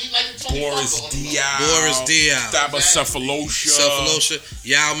 Like Tony Boris Parker. Diaw. Boris Diaw. Cephalosha. Cephalosha.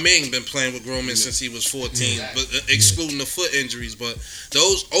 Yao Ming been playing with grown men since he was 14, but excluding the foot injuries. But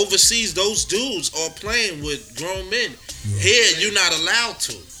those overseas, those dudes are playing with grown men. Here, you're not allowed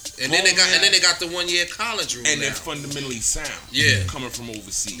to. And then they got the 1-year college rule And now. they're fundamentally sound. Yeah. Coming from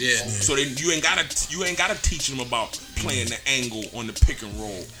overseas. Yeah. So then you ain't gotta teach them about playing the angle on the pick and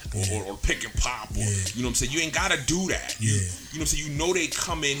roll or pick and pop or you know what I'm saying? You ain't gotta do that. Yeah. You know what I'm saying? You know they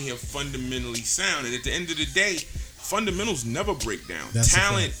come in here fundamentally sound, and at the end of the day, fundamentals never break down. That's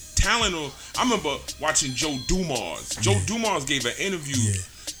a Talent I remember watching Joe Dumars. Joe Dumars gave an interview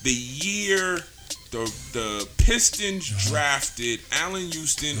the year the Pistons drafted Allen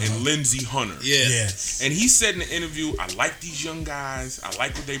Houston and Lindsey Hunter. Yeah. Yes. And he said in the interview, I like these young guys. I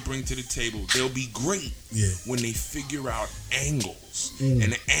like what they bring to the table. They'll be great when they figure out angles. And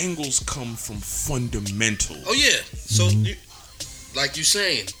the angles come from fundamentals. Oh yeah. So, like you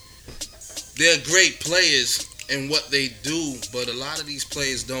saying, they're great players in what they do, but a lot of these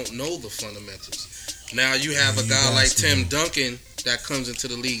players don't know the fundamentals. Now you have a guy like Tim Duncan that comes into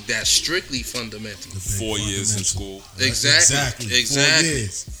the league that's strictly fundamental. 4 years in school. Exactly. 4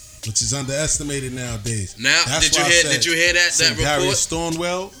 years, which is underestimated nowadays. Now, That's did you why I hear? said Did you hear that St. report? Darius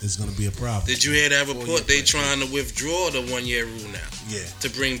Thornwell is going to be a problem. Did you hear that report? They trying to withdraw the 1-year rule now Yeah. to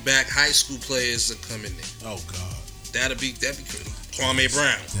bring back high school players to come in there. Oh God. That'd be crazy. Kwame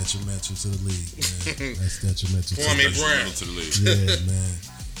Brown. Detrimental to the league, man. That's detrimental. To Kwame the Brown. To the league. Yeah, man.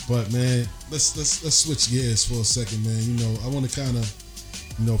 But man, let's switch gears for a second, man. You know, I want to kind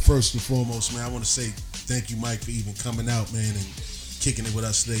of, first and foremost, man, I want to say thank you, Mike, for even coming out, man, and kicking it with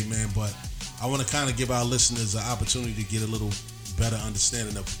us today, man. But I want to kind of give our listeners an opportunity to get a little better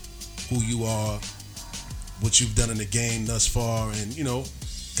understanding of who you are, what you've done in the game thus far, and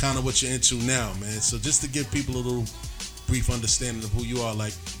kind of what you're into now, man. So just to give people a little brief understanding of who you are,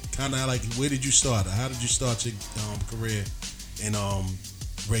 like kind of like where did you start? How did you start your career in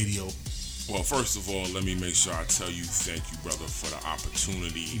radio? Well, first of all, let me make sure I tell you thank you, brother, for the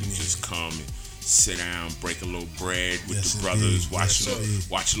opportunity to just come and sit down, break a little bread with the brothers, watch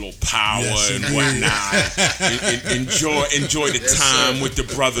a little power and whatnot. enjoy the time with the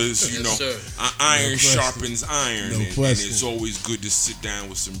brothers. Iron sharpens iron, and it's always good to sit down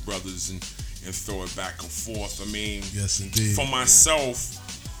with some brothers and throw it back and forth. I mean, yes, indeed. For myself,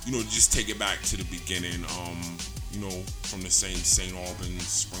 just take it back to the beginning. From the same St. Albans,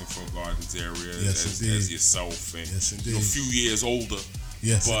 Springfield Gardens area as yourself, and a few years older.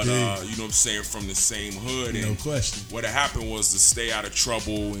 Yes, but you know what I'm saying, from the same hood. No question. What had happened was to stay out of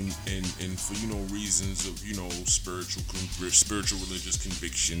trouble and for reasons of spiritual religious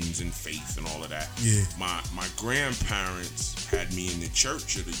convictions and faith and all of that. Yeah. My grandparents had me in the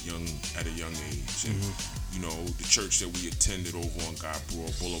church at a young age, and the church that we attended over on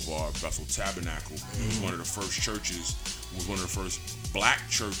Guybrush Boulevard, Bethel Tabernacle, was one of the first churches. Was one of the first black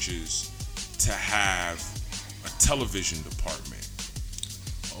churches to have a television department.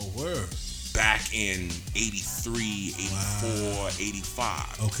 Oh, word. Back in 83, 84,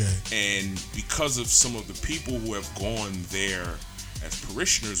 85. Okay. And because of some of the people who have gone there as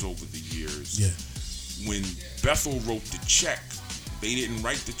parishioners over the years, when Bethel wrote the check, they didn't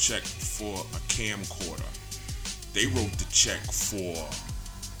write the check for a camcorder. They wrote the check for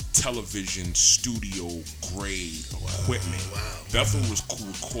television studio grade equipment. Wow. Bethel was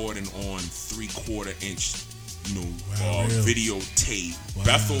recording on 3/4 inch videotape. Wow.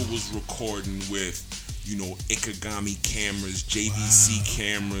 Bethel was recording with Ikegami cameras, JVC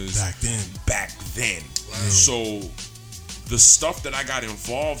cameras back then. Wow. So the stuff that I got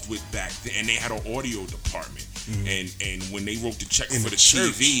involved with back then, and they had an audio department. And when they wrote the check for the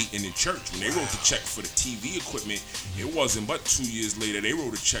TV in the church, when they wrote the check for the TV equipment, it wasn't but 2 years later they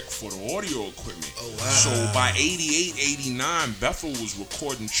wrote a check for the audio equipment. Oh, wow. So by 88, 89, Bethel was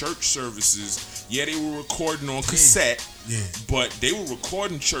recording church services. Yeah, they were recording on cassette, but they were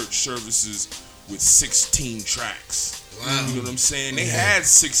recording church services with 16 tracks. Wow. You know what I'm saying? They had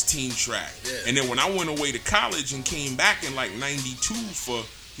 16 tracks. Yeah. And then when I went away to college and came back in like 92 for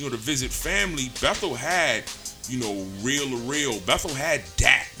to visit family, Bethel had reel to reel. Bethel had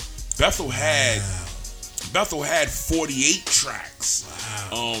that. Bethel had 48 tracks.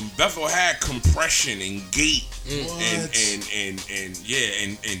 Wow. Bethel had compression and gate and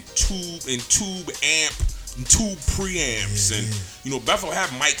tube amp and tube preamps and Bethel had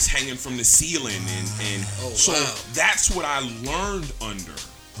mics hanging from the ceiling and so that's what I learned under.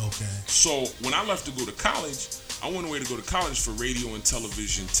 Okay. So when I left to go to college, I went away to go to college for radio and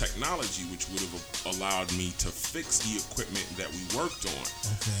television technology, which would have allowed me to fix the equipment that we worked on.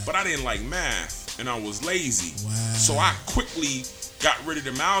 Okay. But I didn't like math, and I was lazy. Wow. So I quickly got rid of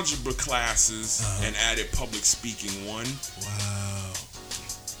them algebra classes and added public speaking 1. Wow.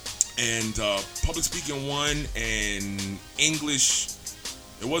 And public speaking 1 and English,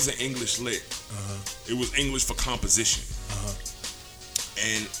 it wasn't English lit. It was English for composition.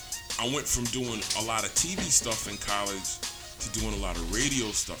 And I went from doing a lot of TV stuff in college to doing a lot of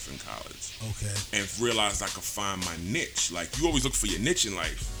radio stuff in college. Okay. And realized I could find my niche. Like, you always look for your niche in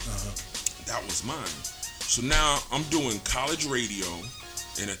life. That was mine. So now I'm doing college radio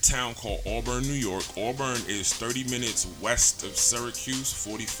in a town called Auburn, New York. Auburn is 30 minutes west of Syracuse,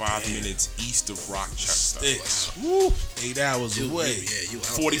 45 minutes east of Rochester. Wow. 8 hours away. You out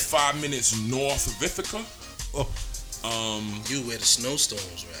 45 minutes north of Ithaca. Oh. You where the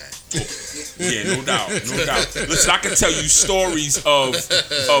snowstorms ride. Yeah, no doubt. Listen, I can tell you stories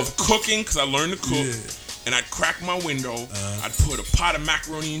of cooking, because I learned to cook. And I'd crack my window. I'd put a pot of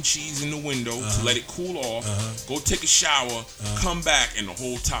macaroni and cheese in the window to let it cool off. Go take a shower, come back, and the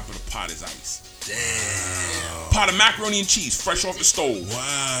whole top of the pot is ice. Damn. Pot of macaroni and cheese, fresh off the stove.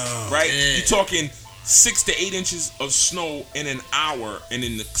 Wow. Right? Damn. You're talking 6 to 8 inches of snow in an hour, and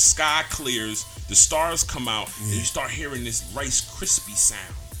then the sky clears, the stars come out, and you start hearing this Rice Krispie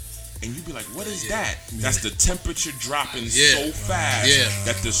sound. And you'd be like, what is that? That's the temperature dropping so fast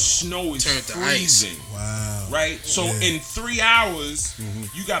that the snow is freezing. Wow. Right? So in 3 hours,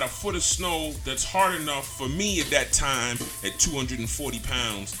 you got a foot of snow that's hard enough for me at that time at 240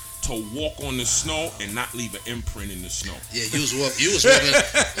 pounds to walk on the snow and not leave an imprint in the snow. Yeah, you was walking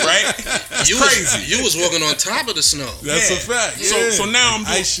right? It's crazy. You was walking on top of the snow. That's a fact. So now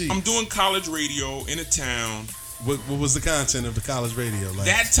I'm doing college radio in a town. What was the content of the college radio like?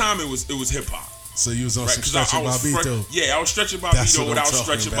 That time it was hip hop. So you was on some Because Stretching Bobbito. I was Stretching That's Bobbito what without I'm talking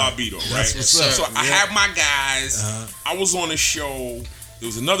Stretching about. Bobbito, That's right? what's up. So I had my guys. I was on a show. There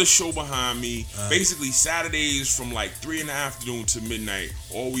was another show behind me. Basically, Saturdays from like 3 in the afternoon to midnight,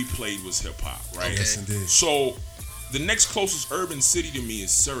 all we played was hip hop, right? Yes, indeed. So the next closest urban city to me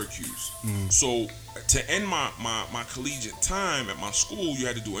is Syracuse. So to end my collegiate time at my school, you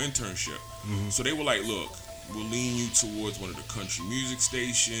had to do an internship. So they were like, look, we'll lean you towards one of the country music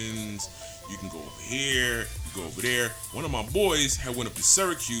stations. You can go over here, you go over there. One of my boys had went up to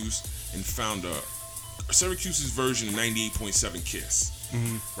Syracuse and found Syracuse's version of 98.7 KISS.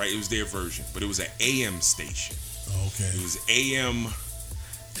 Right, it was their version, but it was an AM station. Okay. It was AM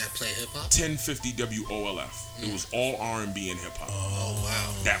That play hip hop. 1050 WOLF. It was all R&B and hip hop. Oh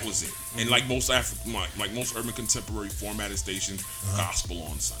wow. That was it. And like most like most urban contemporary formatted stations, gospel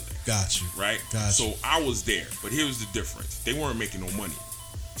on Sunday. Got you. Right? Gotcha. So I was there, but here's the difference. They weren't making no money.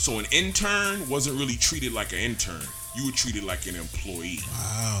 So an intern wasn't really treated like an intern. You were treated like an employee.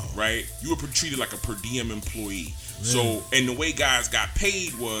 Wow. Right? You were treated like a per diem employee. Really? So, and the way guys got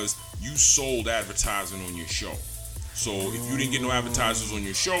paid was you sold advertising on your show. So if you didn't get no advertisers on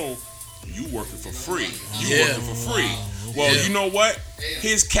your show, you working for free. Working for free. Well, you know what?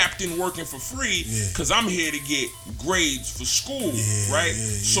 Here's Captain working for free because I'm here to get grades for school, right?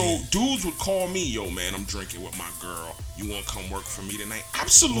 So dudes would call me, yo, man, I'm drinking with my girl. You want to come work for me tonight?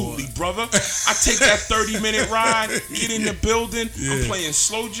 Absolutely, brother. I take that 30-minute ride, get in the building. I'm playing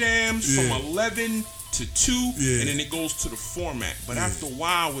slow jams from 11 to 2, and then it goes to the format. But after a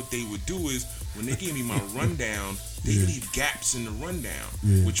while, what they would do is when they gave me my rundown, they leave gaps in the rundown,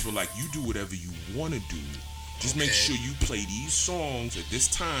 which were like, you do whatever you want to do. Just make sure you play these songs at this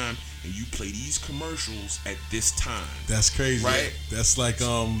time and you play these commercials at this time. That's crazy. Right? That's like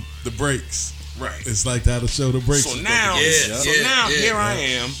the breaks. Right. It's like how the show the breaks. So now, here I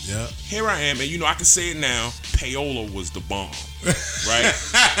am. Yeah. Here I am, and you know I can say it now. Payola was the bomb, right?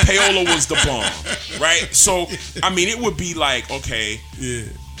 Payola was the bomb, right? So I mean, it would be like, okay,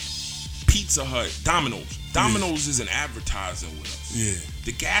 Pizza Hut, Domino's. Domino's isn't advertising with us. Yeah.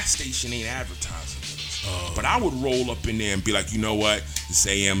 The gas station ain't advertising with us. But I would roll up in there and be like, you know what? This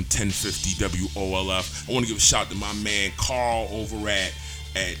AM 1050 WOLF. I want to give a shout to my man Carl over at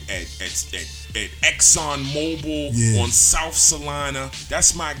Exxon Mobil on South Salina.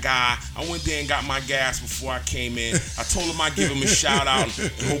 That's my guy. I went there and got my gas before I came in. I told him I'd give him a shout out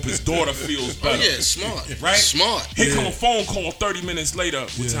and hope his daughter feels better. Oh yeah, smart. Right? Smart. Here come a phone call 30 minutes later.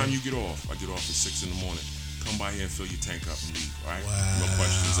 What time you get off? I get off at 6 in the morning. Come by here and fill your tank up and leave, right? No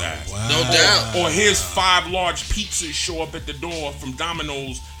questions asked. Wow. No doubt. Or here's 5 large pizzas show up at the door from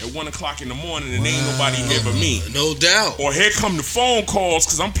Domino's at 1 o'clock in the morning and ain't nobody here but me. No doubt. Or here come the phone calls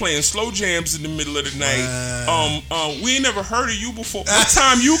because I'm playing slow jams in the middle of the night. We ain't never heard of you before. What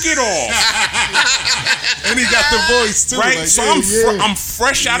time you get off? And he got the voice too. Right? Like, So I'm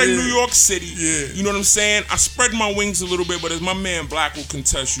fresh out of New York City. Yeah. You know what I'm saying? I spread my wings a little bit, but as my man Black will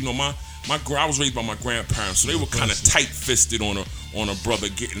contest, you know, I was raised by my grandparents, so they were kind of tight-fisted on a brother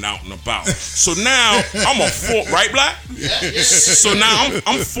getting out and about. So now I'm right, Black? So now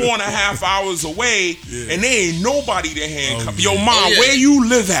I'm 4.5 hours away, and there ain't nobody to handcuff. Yo, Mom, where you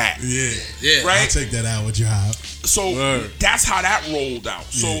live at? Yeah. Right? I'll take that hour job. So that's how that rolled out.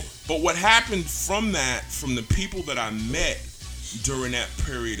 So, but what happened from the people that I met during that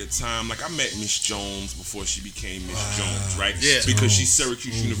period of time, like I met Miss Jones before she became Miss Jones, right? Yeah. Because she's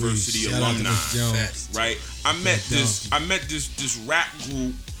Syracuse University Shout out to alumni, Miss Jones. right? I met this rap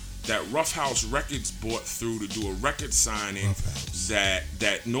group that Rough House Records brought through to do a record signing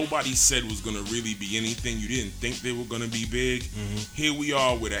that nobody said was gonna really be anything. You didn't think they were gonna be big. Here we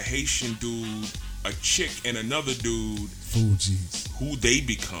are with a Haitian dude, a chick, and another dude. Fugees. Who they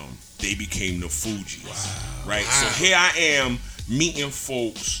become? They became the Fugees, right? So here I am meeting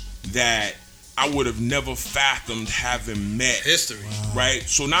folks that I would have never fathomed having met. History. Right?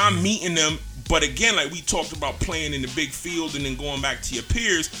 So now I'm meeting them, but again, like we talked about playing in the big field and then going back to your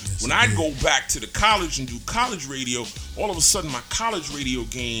peers, when I go back to the college and do college radio, all of a sudden my college radio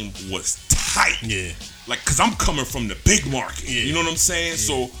game was tight. Yeah. Like, cause I'm coming from the big market. You know what I'm saying?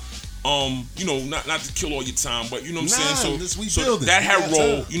 So you know, not to kill all your time, but you know what I'm saying? So that had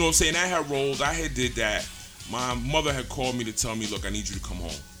rolled, you know what I'm saying? That had rolled. I had did that. My mother had called me to tell me, look, I need you to come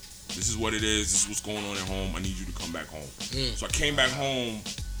home. This is what it is. This is what's going on at home. I need you to come back home. So I came back home,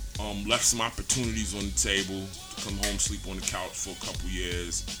 left some opportunities on the table to come home, sleep on the couch for a couple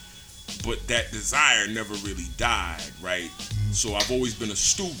years. But that desire never really died, right? So I've always been a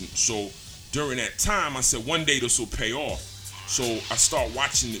student. So during that time, I said, one day this will pay off. So I start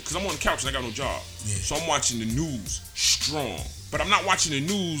watching it, because I'm on the couch and I got no job. So I'm watching the news strong. But I'm not watching the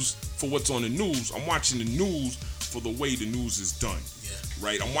news for what's on the news. I'm watching the news for the way the news is done. Yeah.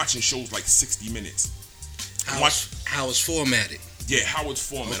 Right? I'm watching shows like 60 Minutes. How it's formatted. Yeah, how it's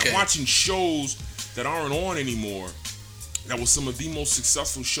formatted. Okay. I'm watching shows that aren't on anymore that was some of the most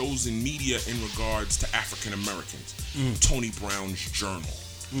successful shows in media in regards to African Americans. Tony Brown's Journal.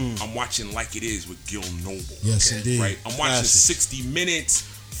 I'm watching Like It Is with Gil Noble. Yes, indeed. Right? I'm watching Classic. 60 Minutes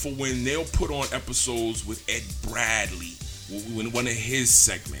for when they'll put on episodes with Ed Bradley, when one of his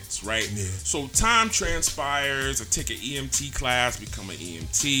segments, right? Yeah. So time transpires. I take an EMT class, become an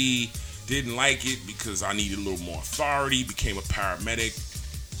EMT. Didn't like it because I needed a little more authority. Became a paramedic.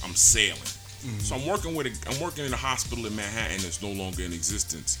 I'm sailing. So I'm working in a hospital in Manhattan that's no longer in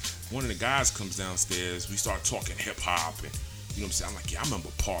existence. One of the guys comes downstairs. We start talking hip hop, and you know what I'm saying. I'm like, yeah, I remember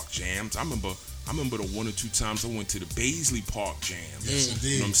Park Jams. I remember the 1 or 2 times I went to the Baisley Park Jams. Yes, You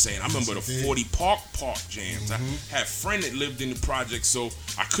indeed. know what I'm saying? I remember the 40 Park Jams. I had a friend that lived in the project, so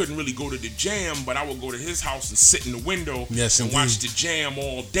I couldn't really go to the jam, but I would go to his house and sit in the window Yes, and indeed. watch the jam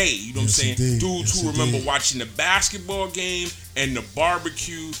all day. You know Yes, what I'm saying? indeed. Dudes Yes, who remember indeed. watching the basketball game and the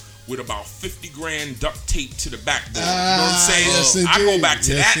barbecue with about 50 grand duct tape to the backboard. You know what I'm saying? yes, I go indeed. back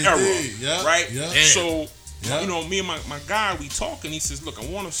to Yes, that era, indeed. Yeah, right? yeah. Damn. So, Yeah. you know, me and my guy, we talk, and he says, look, I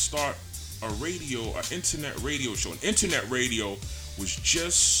want to start an internet radio show. And internet radio was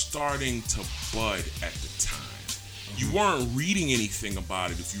just starting to bud at the time. You weren't reading anything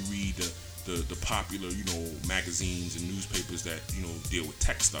about it if you read the popular, you know, magazines and newspapers that, you know, deal with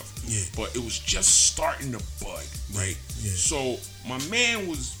tech stuff. Yeah. But it was just starting to bud, right? Yeah. So my man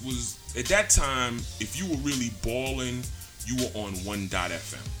was at that time, if you were really balling, you were on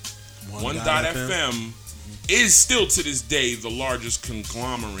 1.FM. 1.FM is still to this day the largest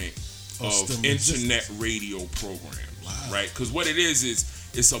conglomerate still of in internet radio programs, right? Because what it is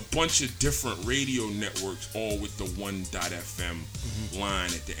it's a bunch of different radio networks, all with the 1.FM line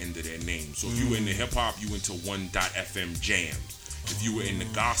at the end of their name. So if you were in the hip hop, you went to 1.FM jams. If you were in the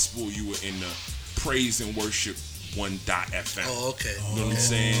gospel, you were in the praise and worship 1.FM. Oh, okay. You know what I'm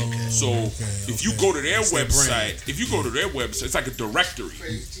saying? Okay. So if you go to their It's their brand. website, it's like a directory.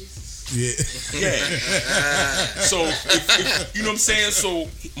 Yeah. Yeah. So if you know what I'm saying? So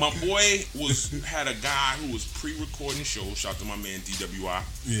my boy had a guy who was pre-recording shows. Shout out to my man DWI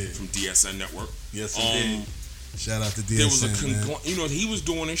from DSN Network. Yes, indeed. Shout out to DSN. There was man. you know, he was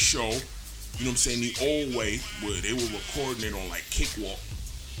doing a show, you know what I'm saying, the old way, where they were recording it on like Cakewalk.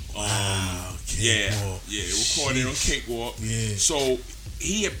 Yeah, they recorded it on Cakewalk. Yeah. So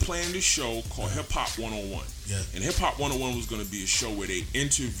he had planned a show called Hip Hop 101. Yeah. And Hip Hop 101 was going to be a show where they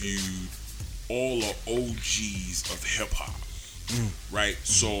interviewed all the OGs of hip hop. Right?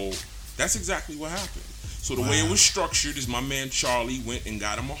 So that's exactly what happened. So the way it was structured is my man Charlie went and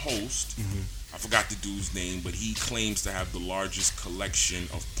got him a host. I forgot the dude's name, but he claims to have the largest collection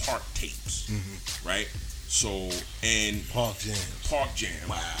of park tapes. Right? So, and Park Jam.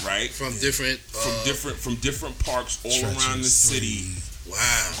 Right? From different From different parks all Treacherous around the city.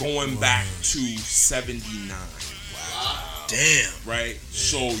 Wow. Going back to 79. Damn. Right?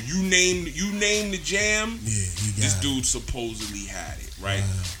 So you name the jam, Yeah, you got this it. dude supposedly had it, right?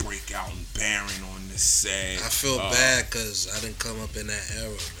 Breakout and Baron on the set. I feel bad because I didn't come up in that era,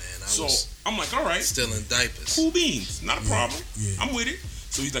 man. I So was I'm like, all right, still in diapers. cool beans, not a problem. yeah. I'm with it.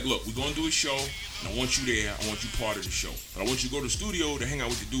 So he's like, look, we're gonna do a show, and I want you there. I want you part of the show, but I want you to go to the studio to hang out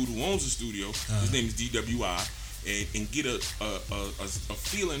with the dude who owns the studio. His name is DWI, and get a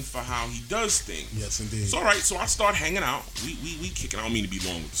feeling for how he does things. Yes, indeed. So all right, so I start hanging out. We kicking. I don't mean to be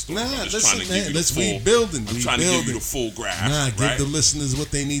long with the story. Nah, I'm just listen, trying to give man. you Let's the full, we building. I'm we trying to building. give you the full grasp. Nah, give right? the listeners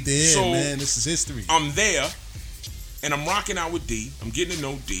what they need to hear, So, man. This is history. I'm there, and I'm rocking out with D. I'm getting to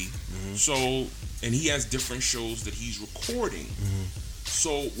know D. So, and he has different shows that he's recording.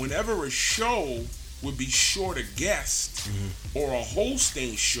 So, whenever a show would be short a guest or a host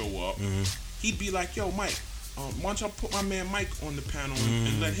ain't show up, he'd be like, "Yo, Mike, why don't y'all put my man Mike on the panel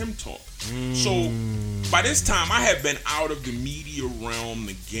and let him talk?" So, by this time, I had been out of the media realm,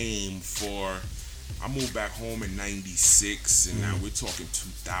 the game for. I moved back home in '96, and now we're talking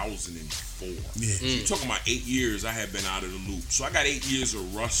 2004. Yeah. So you're talking about 8 years I had been out of the loop. So I got 8 years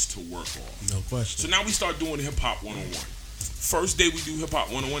of rust to work off. No question. So now we start doing Hip Hop 101. First day we do Hip Hop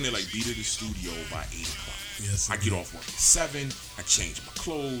 101, they're like, be to the studio by 8 o'clock. Yes, I get off work at 7. I change my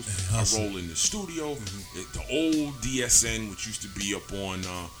clothes. I hustle. roll in the studio. The old DSN, which used to be up on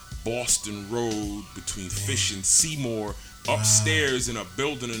Boston Road between Fish and Seymour, upstairs in a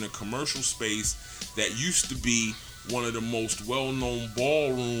building in a commercial space that used to be one of the most well-known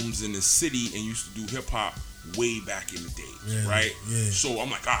ballrooms in the city and used to do hip-hop way back in the day, Yeah, right? yeah. So I'm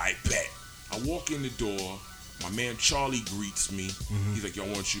like, all right, bet. I walk in the door. My man Charlie greets me. He's like, yo, I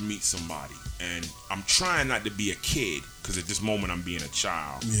want you to meet somebody. And I'm trying not to be a kid, because at this moment I'm being a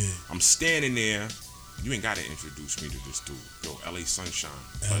child. Yeah. I'm standing there. You ain't got to introduce me to this dude. Yo, LA Sunshine.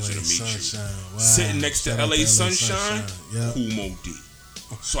 Pleasure to meet you. Wow. Sitting next to Shout out LA Sunshine, Yep. Cool Mo D.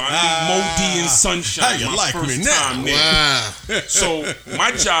 So I meet Mo D and Sunshine How you my like first me now? time there. Wow. So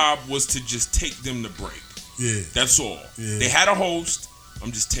my job was to just take them to break. Yeah. That's all. Yeah. They had a host.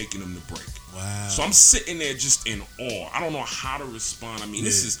 I'm just taking them to break. Wow. So I'm sitting there just in awe. I don't know how to respond. I mean,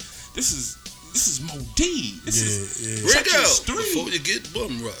 this is Mo D. This is Break out Tetris 3. before you get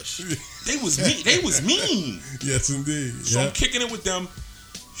bum rush. They was mean. They was mean. Yes, indeed. So I'm Yep. kicking it with them.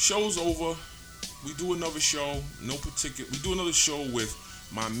 Show's over. We do another show. We do another show with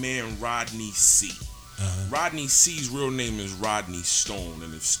my man Rodney C. Rodney C's real name is Rodney Stone,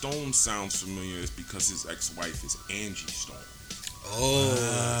 and if Stone sounds familiar, it's because his ex-wife is Angie Stone. Oh.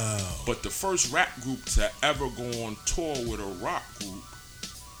 Wow. But the first rap group to ever go on tour with a rock group,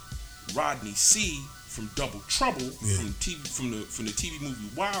 Rodney C from Double Trouble, from the TV movie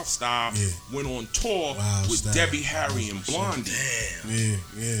Wild Style, went on tour with Debbie Harry and Blondie.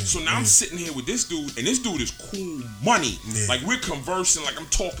 Yeah. So now I'm sitting here with this dude, and this dude is cool money. Like, we're conversing like I'm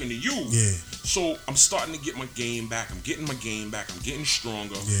talking to you. Yeah. So I'm starting to get my game back. I'm getting my game back. I'm getting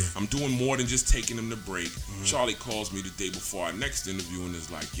stronger. Yeah. I'm doing more than just taking him to break. Charlie calls me the day before our next interview and is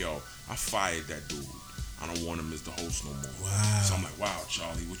like, yo, I fired that dude. I don't want him as the host no more. Wow. So I'm like, wow,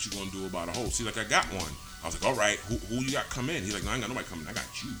 Charlie, what you gonna do about a host? He's like, I got one. I was like, all right, who you got come in? He's like, no, I ain't got nobody coming. I got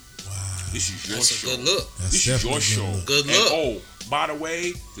you. Wow. This is your That's show. a good look. That's This is your definitely show. look. Good And, look. oh, by the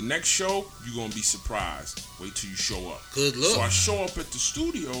way, the next show, you're going to be surprised. Wait till you show up. Good look. So I show up at the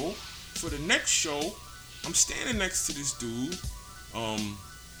studio for the next show. I'm standing next to this dude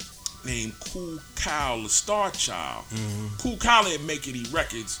named Cool Kyle, the Star Child. Cool Kyle didn't make any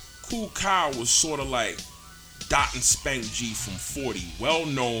records. Cool Kyle was sort of like Dot and Spank G from 40. Well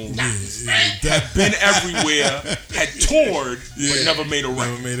known. Had been everywhere. Had toured, but never made a record.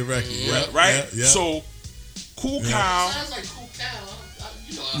 Never made a record. Yep. Right? Yep. So, Cool Kyle. Sounds like Cool Cow.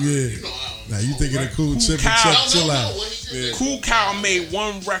 You know, Now you thinking of Cool Chip and Cow. Chuck? Chill out. Cool Cow made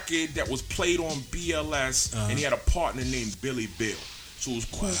one record that was played on BLS, and he had a partner named Billy Bill. So it was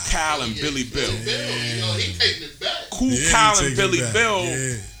Cool Cow and Billy Bill. He taking it back. Cool Yeah, Cow he and taking Billy it back. Bill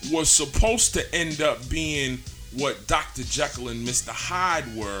Yeah. was supposed to end up being what Dr. Jekyll and Mr.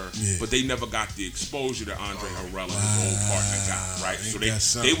 Hyde were, but they never got the exposure that Andre Harrell and his old partner got, right? So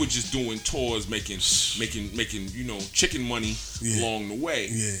they were just doing tours, making chicken money along the way.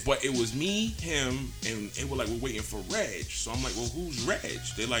 Yeah. But it was me, him, and they were like, we're waiting for Reg. So I'm like, well, who's Reg?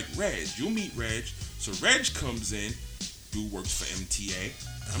 They're like, Reg. You'll meet Reg. So Reg comes in. Dude works for MTA.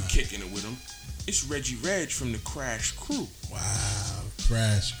 I'm kicking it with him. It's Reggie Reg from the Crash Crew. Wow,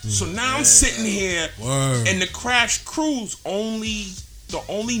 Crash Crew. So now I'm sitting here, Word. and the Crash Crew's the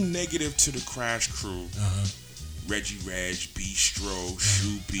only negative to the Crash Crew. Reggie Reg, Bistro,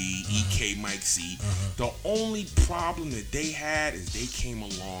 Shoe B, EK Mike C. The only problem that they had is they came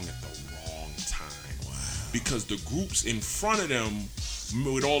along at the wrong time. Wow. Because the groups in front of them,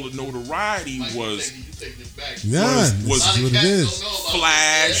 with all the notoriety, was You taking it back. was what it is.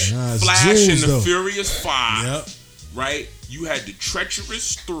 Flash, Nah, it's Flash jewels, and the though. Furious Five, Yep. right? You had the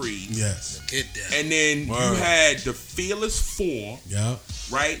Treacherous 3, Yes. Get that. and then you had the Fearless 4, Yep.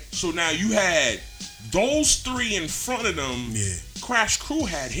 right? So now you had those three in front of them. Yeah. Crash Crew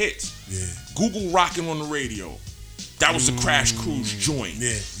had hits. Yeah. Google Rockin' on the Radio. That was the Crash Crew's joint.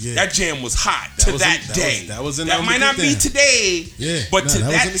 Yeah. That jam was hot to that day. That was in that might not be today, but to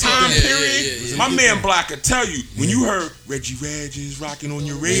that time period. period, my man Black could tell you, when you heard Reggie Reg is rocking on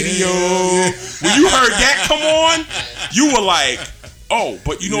your radio, when you heard that come on, you were like, oh,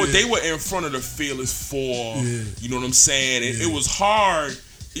 but you know what? They were in front of the Fearless 4. You know what I'm saying? It was hard.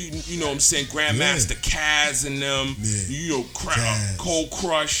 You know what I'm saying? Grandmaster Kaz and them, you know, Cold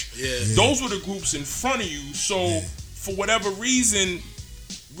Crush. Those were the groups in front of you. So, for whatever reason,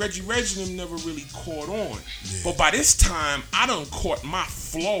 Reggie Reg and them never really caught on. But by this time, I done caught my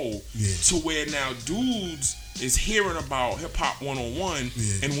flow to where now dudes is hearing about Hip Hop 101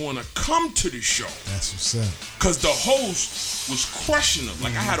 and want to come to the show. That's what's up. Because the host was crushing them.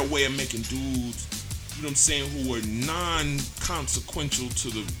 Like, I had a way of making dudes, you know what I'm saying, who were non-consequential to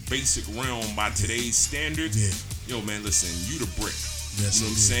the basic realm by today's standards. Yo, man, listen, you the brick. Yes, you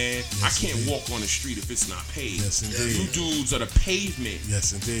know what I'm saying? I can't walk on the street if it's not paved. Yes, indeed. You dudes are the pavement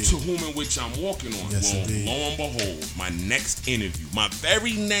to whom in which I'm walking on. Yes, well, indeed. lo and behold, my next interview, my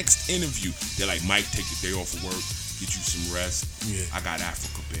very next interview, they're like, Mike, take the day off of work, get you some rest. I got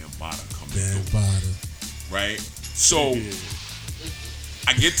Africa Bambaataa coming through. Right? So,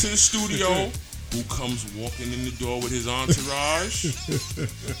 I get to the studio, Who comes walking in the door with his entourage?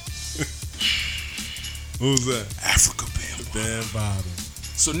 Who's that? Africa Bam. Bam Bottom.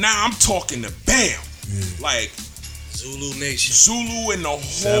 So now I'm talking to Bam. Yeah. Like Zulu Nation. Zulu and the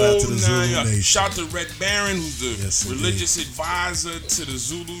Shout out whole to the nine. Zulu Nation. Shout out to Red Baron, who's the Yes, indeed. religious advisor to the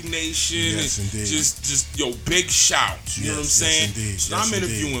Zulu Nation. Yes, And indeed. just yo, big shouts. You know what I'm Yes, saying? indeed. So Yes, I'm indeed.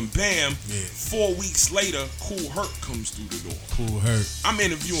 interviewing Bam. Yeah. 4 weeks later, Kool Herc comes through the door. Kool Herc. I'm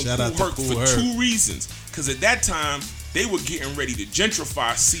interviewing Shout out Kool to Herc Kool for Herc. 2 reasons. Because at that time, they were getting ready to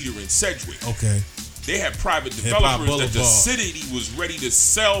gentrify Cedar and Sedgwick. Okay. They had private Hip-Hop developers that the Boulevard. city was ready to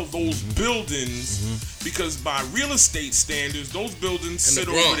sell those buildings because by real estate standards, those buildings In the sit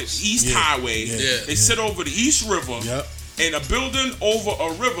over the Bronx. East Yeah, Highway. yeah, They sit over the East River. Yep. And a building over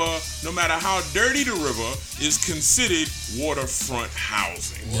a river, no matter how dirty the river, is considered waterfront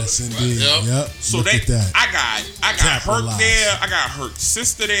housing. Yes, indeed. Yep. Yep. So Look they, at that. I got Herc Capitalize. there. I got Herc's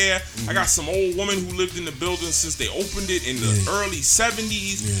sister there. I got some old woman who lived in the building since they opened it in the Yeah. early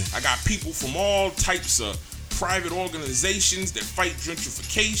 70s. Yeah. I got people from all types of private organizations that fight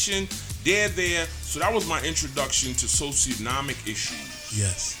gentrification. They're there. So that was my introduction to socioeconomic issues.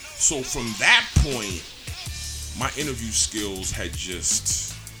 Yes. So from that point, my interview skills had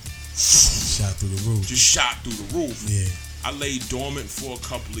just Shot through the roof. shot through the roof. Yeah. I lay dormant for a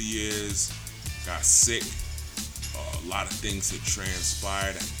couple of years, got sick. A lot of things had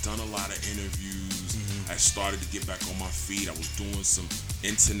transpired. I'd done a lot of interviews. I started to get back on my feet. I was doing some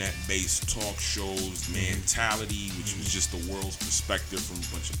internet-based talk shows, Mentality, which was just the world's perspective from a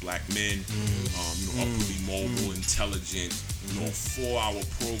bunch of black men. Upwardly mobile, intelligent. A 4-hour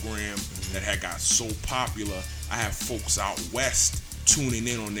program that had got so popular. I had folks out west tuning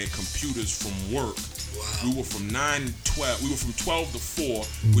in on their computers from work. Wow. We were from 9-12. We were from 12 to 4,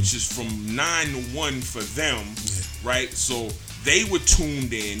 which is from 9 to 1 for them, right? So they were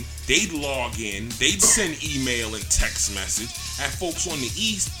tuned in. They'd log in. They'd send email and text message. Had folks on the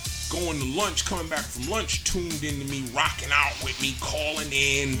east going to lunch, coming back from lunch, tuned in to me, rocking out with me, calling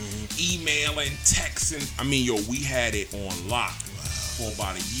in, emailing, texting. I mean, yo, we had it on lock for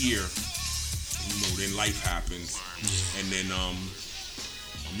about a year. Then life happens, and then I'm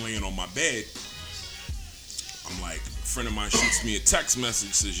laying on my bed. I'm like, a friend of mine shoots me a text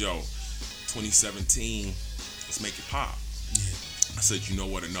message, says, yo, 2017, let's make it pop. Yeah. I said, you know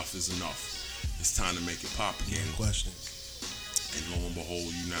what, enough is enough. It's time to make it pop again. No question. And lo and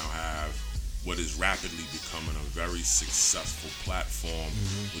behold, you now have what is rapidly becoming a very successful platform,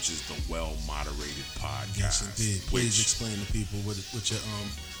 which is the Well Moderated Podcast. Yes, indeed. Please explain to people what your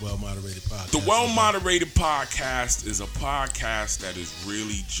Well Moderated Podcast. The Well Moderated Podcast is a podcast that is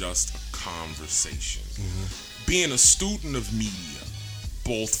really just a conversation. Being a student of media,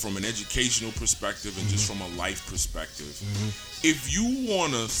 both from an educational perspective and just from a life perspective, if you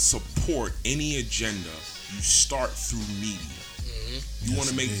want to support any agenda, you start through media. You want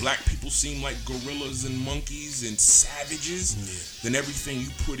to make black people seem like gorillas and monkeys and savages, then everything you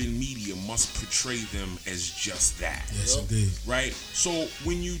put in media must portray them as just that. Yes, indeed. Right? So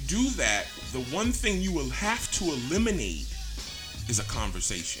when you do that, the one thing you will have to eliminate is a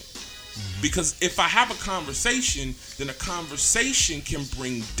conversation. Because if I have a conversation, then a conversation can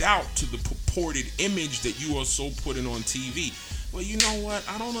bring doubt to the purported image that you are so putting on TV. Well, you know what?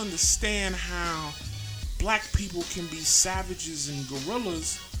 I don't understand how black people can be savages and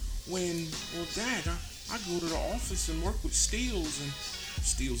gorillas when, well, dad, I go to the office and work with Steels, and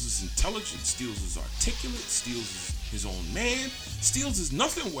Steels is intelligent, Steels is articulate, Steels is his own man. Steels is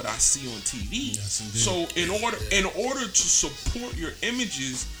nothing what I see on TV. Yes, indeed. So in order to support your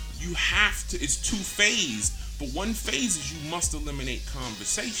images, you have to, it's two-phased, but one phase is you must eliminate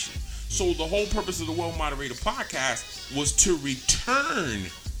conversation. So the whole purpose of the Well Moderated Podcast was to return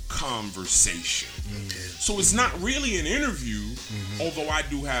conversation. So it's not really an interview, although I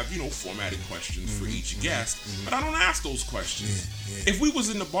do have, formatted questions for each guest, but I don't ask those questions. If we was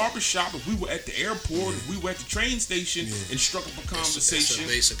in the barbershop, if we were at the airport, if we were at the train station and struck up a conversation,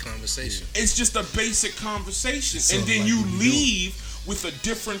 It's a basic conversation. it's just a basic conversation. It's And sort of then like you what we do. leave with a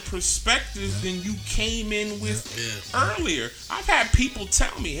different perspective than you came in with earlier. I've had people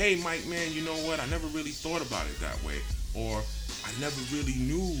tell me, hey, Mike, man, you know what? I never really thought about it that way. Or I never really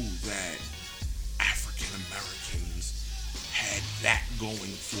knew that African Americans had that going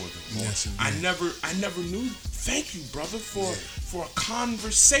for them. Or, Yes, indeed. I never knew. Thank you, brother, for a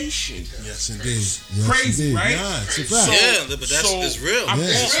conversation. Yes, indeed. Yes, Crazy, indeed. right? Yeah, it's a So- fact. Yeah, but that's so it's real. I'm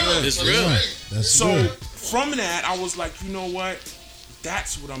Yes, on- It's real. That's So real. from that, I was like, you know what?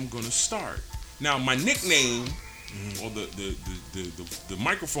 That's what I'm gonna start. Now my nickname, or the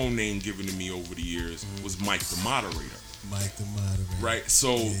microphone name given to me over the years was Mike the Moderator. Mike the Moderator. Right?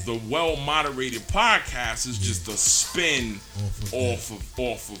 So the well-moderated podcast is just a spin off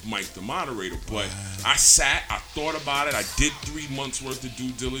of Mike the Moderator. But I thought about it. I did 3 months worth of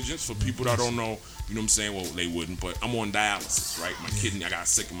due diligence. For people that don't know, you know what I'm saying? Well, they wouldn't, but I'm on dialysis, right? My kidney, I got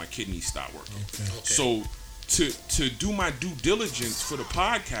sick and my kidneys stopped working. So to do my due diligence for the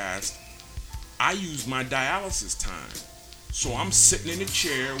podcast, I used my dialysis time. So I'm sitting in a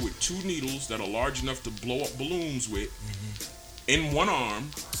chair with 2 needles that are large enough to blow up balloons with, in one arm,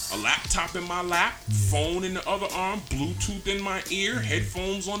 a laptop in my lap, phone in the other arm, Bluetooth in my ear,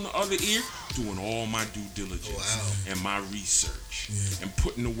 headphones on the other ear, doing all my due diligence and my research and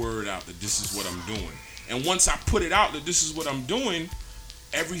putting the word out that this is what I'm doing. And once I put it out that this is what I'm doing,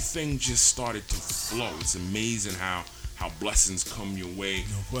 everything just started to flow. It's amazing how blessings come your way. You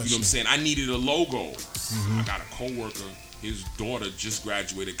know what I'm saying? I needed a logo. I got a coworker. His daughter just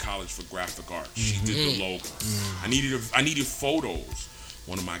graduated college for graphic art. She did the logo. I needed photos.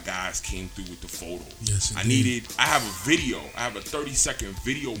 One of my guys came through with the photo. Yes, I have a video. I have a 30-second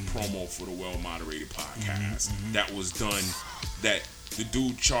video promo for the Well Moderated podcast that was done. That the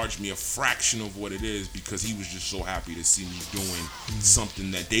dude charged me a fraction of what it is because he was just so happy to see me doing something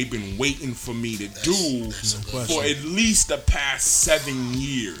that they've been waiting for me to do for at least the past 7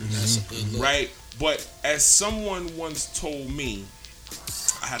 years. That's a good look. Right? But as someone once told me,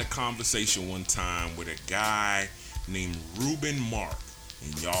 I had a conversation one time with a guy named Ruben Mark.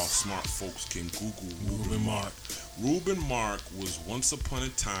 And y'all smart folks can Google Ruben Mark. Ruben Mark was once upon a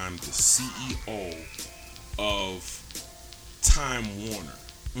time the CEO of Time Warner.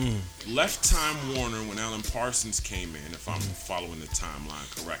 Left Time Warner when Alan Parsons came in, if I'm following the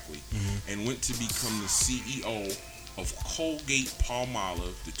timeline correctly, and went to become the CEO of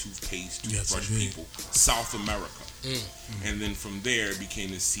Colgate-Palmolive, the toothpaste, toothbrush people, South America. And then from there became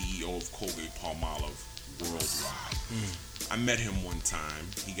the CEO of Colgate-Palmolive worldwide. I met him one time.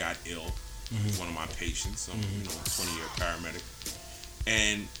 He got ill. He was one of my patients. I'm, 20-year paramedic.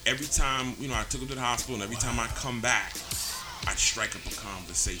 And every time, I took him to the hospital, and every time I come back, I'd strike up a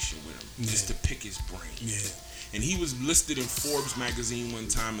conversation with him just to pick his brain. And he was listed in Forbes magazine one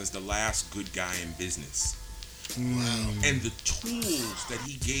time as the last good guy in business. And the tools that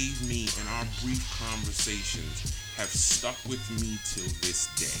he gave me in our brief conversations have stuck with me till this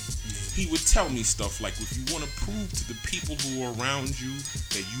day. He would tell me stuff like, if you want to prove to the people who are around you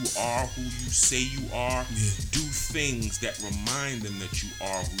that you are who you say you are, do things that remind them that you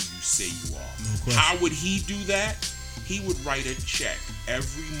are who you say you are. How would he do that? He would write a check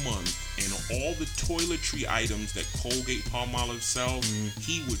every month, and all the toiletry items that Colgate-Palmolive sells,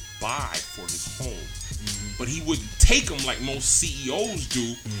 he would buy for his home. But he wouldn't take them like most CEOs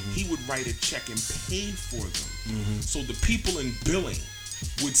do. He would write a check and pay for them. So the people in billing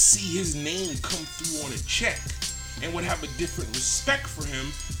would see his name come through on a check and would have a different respect for him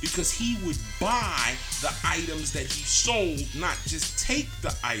because he would buy the items that he sold, not just take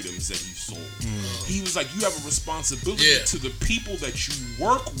the items that he sold. He was like, you have a responsibility to the people that you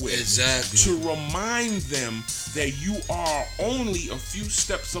work with to remind them that you are only a few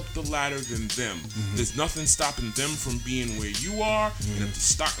steps up the ladder than them. There's nothing stopping them from being where you are, and if the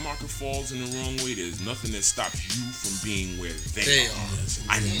stock market falls in the wrong way, there's nothing that stops you from being where they are.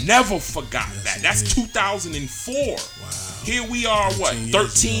 I never forgot that. That's 2004. Here we are,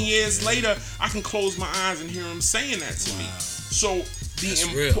 13 years later, I can close my eyes and hear him saying that to me. So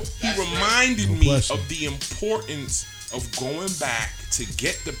he reminded me of the importance of going back to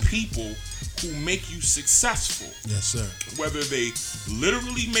get the people who make you successful. Yes, sir. Whether they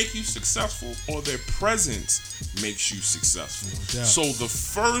literally make you successful or their presence makes you successful. No doubt. So the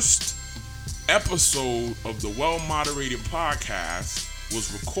first episode of the Well Moderated podcast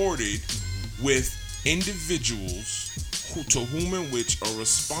was recorded with individuals to whom and which are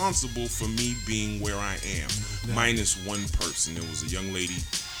responsible for me being where I am, minus one person. There was a young lady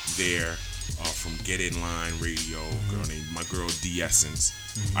there from Get In Line Radio, my girl D Essence.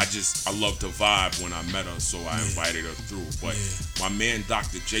 I loved her vibe when I met her, so I invited her through. But my man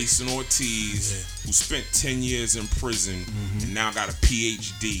Dr. Jason Ortiz, who spent 10 years in prison and now got a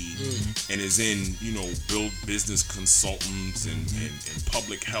PhD and is in, build business consultants and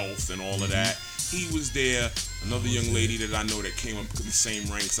public health and all of that. He was there. Another young lady that I know that came up the same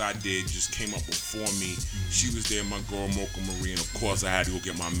ranks I did just came up before me. She was there, my girl Mocha Marie, and of course I had to go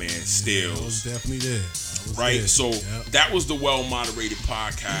get my man Stills. I was definitely there. Right? So that was the Well Moderated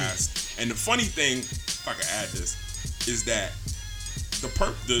podcast. And the funny thing, if I could add this, is that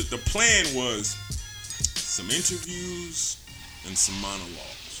the plan was some interviews and some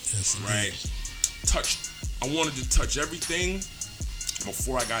monologues. Yes, right? I wanted to touch everything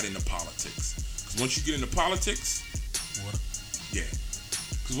before I got into politics. Once you get into politics, Yeah.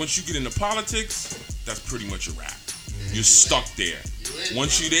 Because once you get into politics, that's pretty much a wrap. You're stuck there.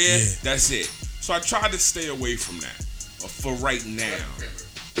 Once you're there, that's it. So I try to stay away from that for right now.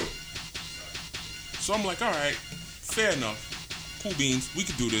 So I'm like, all right, fair enough. Cool beans, we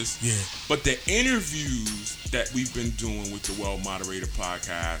could do this. Yeah. But the interviews that we've been doing with the Well Moderated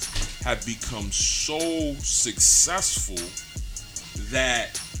podcast have become so successful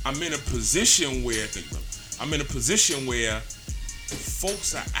that I'm in a position where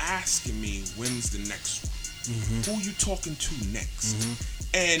folks are asking me, when's the next one? Mm-hmm. Who you talking to next? Mm-hmm.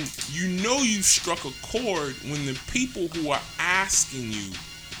 And you know you've struck a chord when the people who are asking you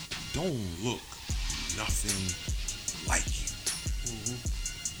don't look nothing like you.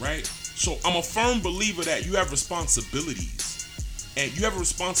 Mm-hmm. Right? So I'm a firm believer that you have responsibilities. And you have a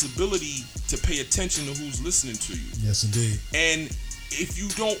responsibility to pay attention to who's listening to you. Yes, indeed. And if you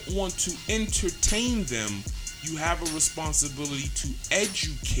don't want to entertain them, you have a responsibility to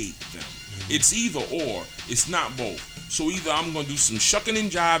educate them. Mm-hmm. It's either or. It's not both. So either I'm going to do some shucking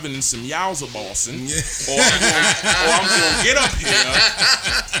and jiving and some yowza bossing, or I'm going to get up here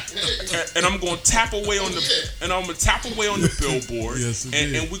and I'm going to tap away on the billboard, yes,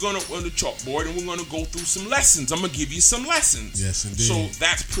 and we're going to on the chalkboard, and we're going to go through some lessons. I'm going to give you some lessons. Yes, indeed. So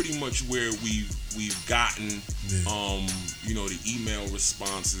that's pretty much where we've gotten, the email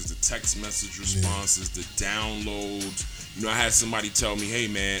responses, the text message responses, the downloads. You know, I had somebody tell me, hey,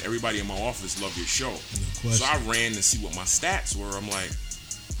 man, everybody in my office love your show. No, so I ran to see what my stats were. I'm like,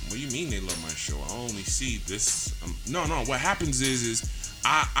 what do you mean they love my show? I only see this. No. What happens is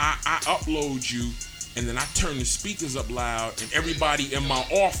I upload you, and then I turn the speakers up loud, and everybody in my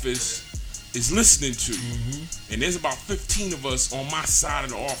office is listening to you. Mm-hmm. And there's about 15 of us on my side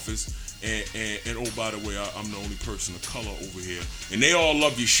of the office. And oh, by the way, I'm the only person of color over here. And they all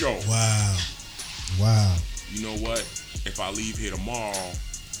love your show. Wow. You know what? If I leave here tomorrow,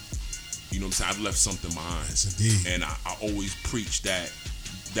 you know what I'm saying, I've left something behind. Yes, indeed. And I always preach that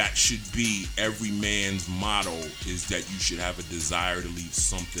should be every man's motto, is that you should have a desire to leave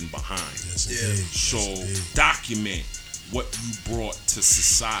something behind. Yes, indeed. So indeed. Document what you brought to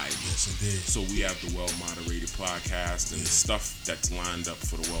society. Yes, indeed. So we have the Well Moderated podcast, and the stuff that's lined up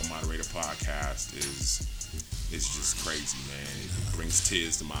for the Well Moderated podcast is just crazy, man. It brings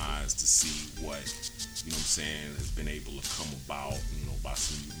tears to my eyes to see what, you know what I'm saying, has been able to come about, by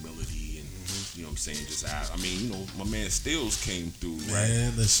some humility and, you know what I'm saying, just I mean, my man Stills came through, right?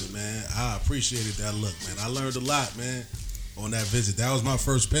 Man, listen, man, I appreciated that look, man. I learned a lot, man, on that visit. That was my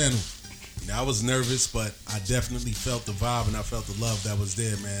first panel. I was nervous, but I definitely felt the vibe and I felt the love that was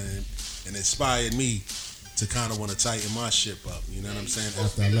there, man, and inspired me to kind of want to tighten my ship up. You know what I'm saying?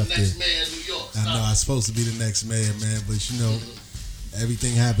 After I left there, next mayor of New York. I know I was supposed to be the next mayor, man, but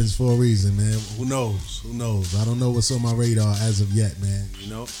everything happens for a reason, man. Who knows? I don't know what's on my radar as of yet, man.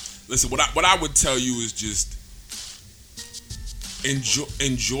 Listen, what I would tell you is just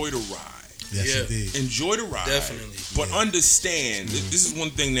enjoy the ride. Yes, indeed. Enjoy the ride. Definitely. But understand, this is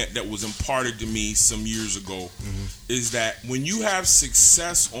one thing that was imparted to me some years ago, is that when you have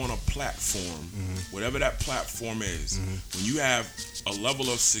success on a platform, whatever that platform is, when you have a level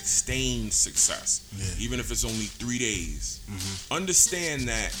of sustained success, even if it's only 3 days, understand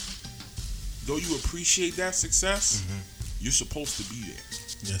that though you appreciate that success, you're supposed to be there.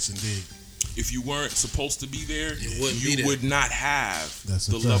 Yes, indeed. If you weren't supposed to be there, you would not have That's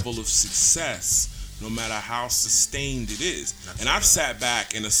the a fact. level of success, no matter how sustained it is. And I've sat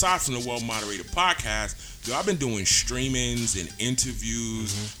back, and aside from the Well Moderated podcast, I've been doing streamings and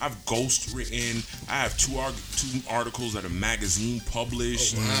interviews. I've ghost written. I have two articles that a magazine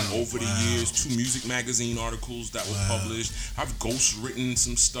published over the years. 2 music magazine articles that were published. I've ghost written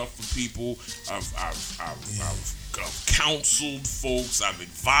some stuff for people. I've counseled folks. I've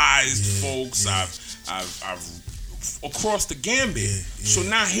advised folks. I've across the gambit. So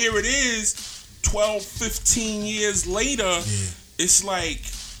now here it is, 12, 15 years later. It's like,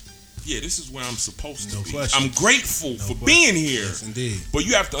 this is where I'm supposed to be. Question. I'm grateful for being here. Yes, indeed. But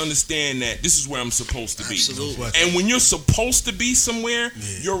you have to understand that this is where I'm supposed to be. Absolutely. And when you're supposed to be somewhere,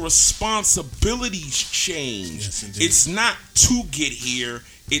 your responsibilities change. Yes, indeed. It's not to get here.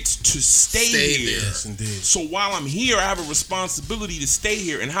 It's to stay here. Yes, indeed. So while I'm here, I have a responsibility to stay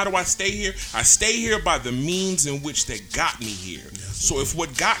here. And how do I stay here? I stay here by the means in which that got me here. Yes, so if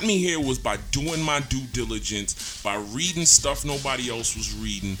what got me here was by doing my due diligence, by reading stuff nobody else was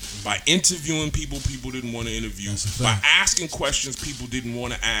reading, by interviewing people didn't want to interview, by asking questions people didn't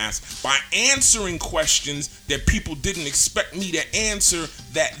want to ask, by answering questions that people didn't expect me to answer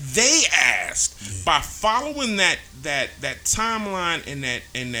that they asked, by following that timeline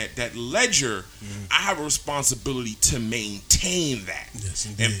and that ledger, I have a responsibility to maintain that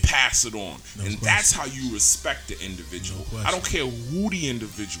and pass it on. That's how you respect the individual. I don't care who the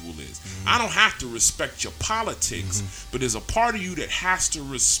individual is. I don't have to respect your politics, but there's a part of you that has to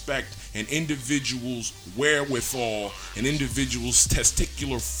respect an individual's wherewithal, an individual's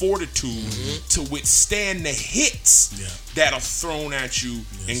testicular fortitude to withstand the hits that are thrown at you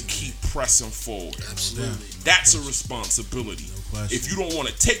and keep pressing forward. Absolutely. That's a responsibility. If you don't want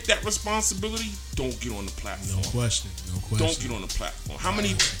to take that responsibility, don't get on the platform. No question. Don't get on the platform. How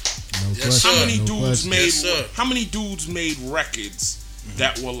many dudes made records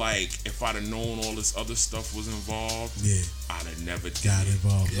that were like, if I'd have known all this other stuff was involved, I'd have never got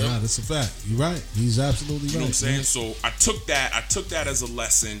involved. Nah, that's a fact. You're right. He's absolutely right. You know what I'm saying? So I took that as a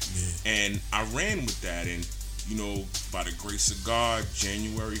lesson, and I ran with that. And by the grace of God,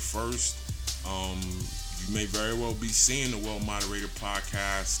 January 1st, you may very well be seeing the Well Moderated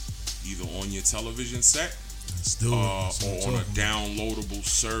podcast either on your television set or on a downloadable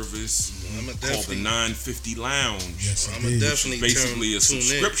service called the 950 Lounge. Definitely basically a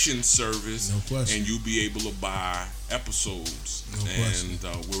subscription service, and you'll be able to buy episodes.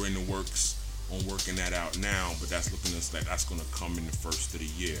 We're in the works on working that out now, but that's going to come in the first of the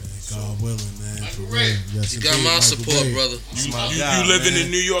year. God willing, man. For real. You got my support, brother. You live in the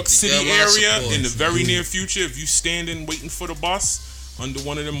New York City area in the very near future. If you standing waiting for the bus under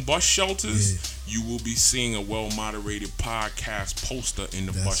one of them bus shelters, you will be seeing a Well Moderated podcast poster in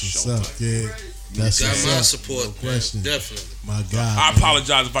the bus shelter. That's got my support, no question. Definitely. My God. I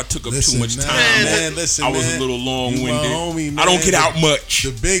apologize if I took up too much time. Man, I was a little long-winded. I don't get out much.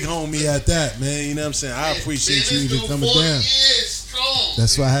 The big homie at that, man. You know what I'm saying? I appreciate you even coming down.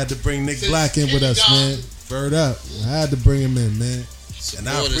 That's why I had to bring Nick Black in with us, man. Bird up. I had to bring him in, man. And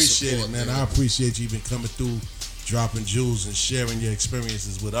I appreciate it, man. I appreciate you even coming through, dropping jewels and sharing your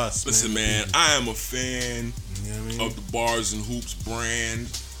experiences with us. Listen, man, I am a fan of the Bars and Hoops brand.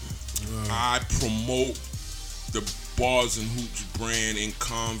 I promote the Bars and Hoops brand in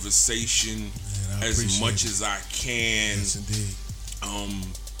conversation as much as I can. Yes, indeed.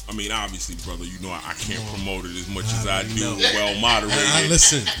 Obviously, brother, I can't promote it as much as I do. Well Moderated.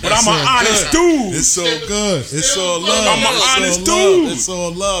 Listen, but I'm an honest dude. It's so good. It's all love. I'm an honest dude. It's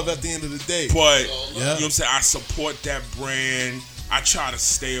all love at the end of the day. But you know what I'm saying? I support that brand. I try to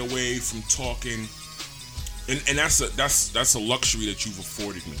stay away from talking. And that's a luxury that you've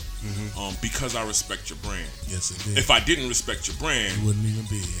afforded me, because I respect your brand. Yes, indeed. If I didn't respect your brand, you wouldn't even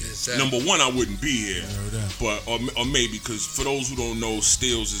be here. Exactly. Number one, I wouldn't be here. But or maybe, because for those who don't know,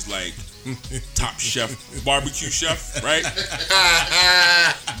 Stills is like top chef, barbecue chef, right?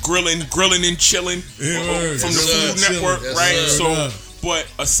 grilling and chilling from the Food Network, right? So, but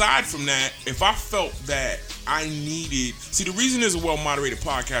aside from that, if I felt that I needed, the reason there's a Well Moderated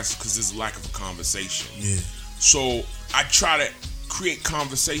podcast is because there's a lack of a conversation. Yeah. So I try to create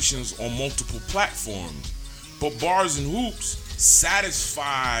conversations on multiple platforms, but Bars and Hoops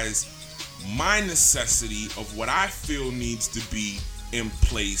satisfies my necessity of what I feel needs to be in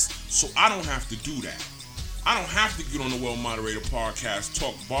place, so I don't have to do that. I don't have to get on the Well Moderated podcast,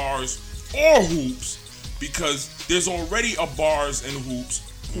 talk bars or hoops, because there's already a Bars and Hoops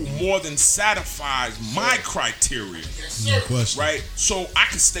who more than satisfies my criteria. No question. Right? So I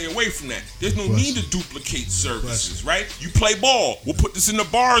can stay away from that. There's no need to duplicate services, right? You play ball. We'll put this in the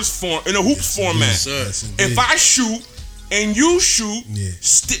bars form, in a hoops format. If I shoot and you shoot,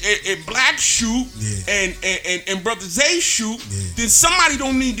 and Black shoot, and Brother Zay shoot, then somebody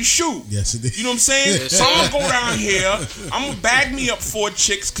don't need to shoot. Yes, indeed. You know what I'm saying? So I'm gonna go down here, I'm gonna bag me up 4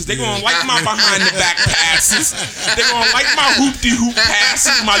 chicks, because they're gonna like my behind the back passes, they're gonna like my hoop-de-hoop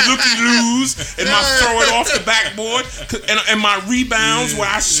passes, my looky-loos, and my throw it off the backboard, and my rebounds where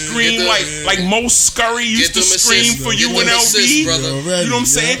I scream like Mo Scurry used to scream for UNLV. You know what I'm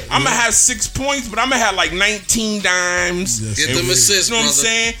saying? I'm gonna have 6 points, but I'm gonna have like 19 dimes. Get them assists, you know what I'm brother.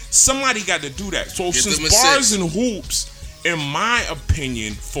 saying? Somebody got to do that. So Get since them Bars assists. and Hoops, in my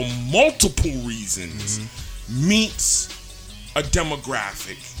opinion, for multiple reasons, meets a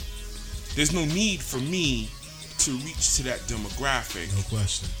demographic, there's no need for me to reach to that demographic. No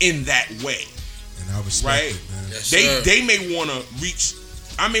question. In that way. And I respect it, man. Yes, They may want to reach,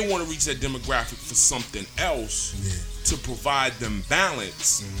 I may want to reach that demographic for something else to provide them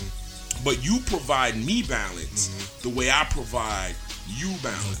balance. But you provide me balance the way I provide you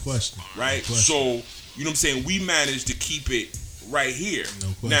balance. No question. Right? No question. So, you know what I'm saying? We managed to keep it right here. No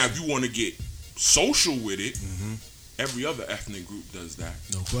question. Now, if you want to get social with it, every other ethnic group does that.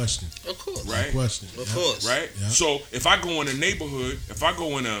 No question. Of course. Right? No question. Of course. Right? Yep. So, if I go in a neighborhood, if I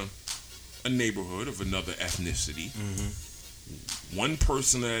go in a a neighborhood of another ethnicity. One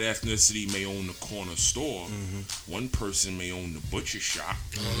person of that ethnicity may own the corner store. One person may own the butcher shop.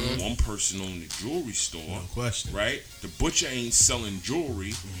 One person own the jewelry store. No question. Right? The butcher ain't selling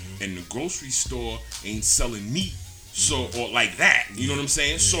jewelry, and the grocery store ain't selling meat. So, or like that, you know what I'm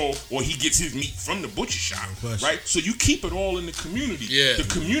saying? So, or he gets his meat from the butcher shop, right? So you keep it all in the community. Yeah. The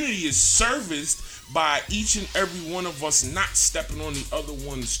community is serviced by each and every one of us not stepping on the other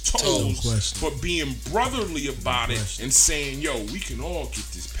one's toes, but being brotherly about it and saying, yo, we can all get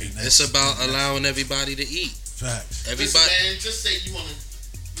this paper. It's about allowing everybody to eat. Facts. Everybody. Listen, man, just say you wanna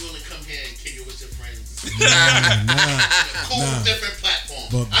come here and kick it with your friends. Different platform.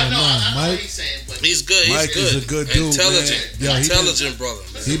 But I know Mike, what he's saying, but He's good. He's Mike good. is a good dude, Intelligent. man. Yo, Intelligent brother.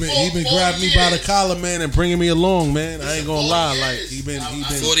 He been grabbing me by the collar, man, and bringing me along, man. I ain't gonna lie, like he been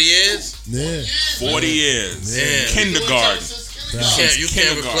 40 years. yeah. 40 years. Yeah. Kindergarten. You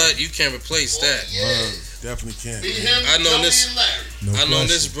can't replace that. Definitely can. I know this. No I know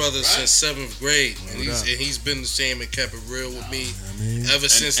this question. brother since 7th grade, and doubt. he's been the same and kept it real with me mean, ever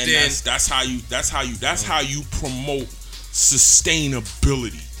since And then. that's how you promote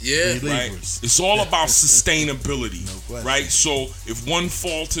sustainability. Yeah, Right, it's all about sustainability, question. right? So if one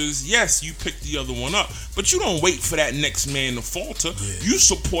falters, yes, you pick the other one up, but you don't wait for that next man to falter. You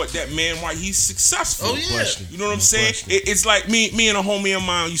support that man while he's successful. Oh, yeah. question. You know what I'm saying? question. It's like me and a homie of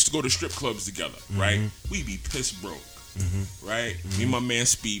mine used to go to strip clubs together, right? We be piss broke, right? Me and my man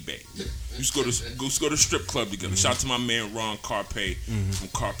Speed Bay used to go to strip club together. Shout out to my man Ron Carpe from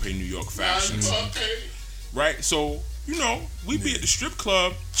Carpe New York Fashions, right? So. You know, we be at the strip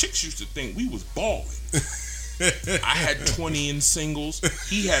club. Chicks used to think we was balling. I had 20 in singles.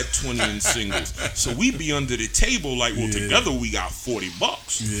 He had 20 in singles. So we be under the table like, well, together we got $40.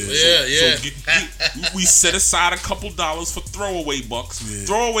 So we set aside a couple dollars for throwaway bucks.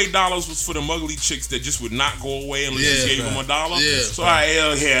 Throwaway dollars was for the ugly chicks that just would not go away unless you gave them $1. Yeah. So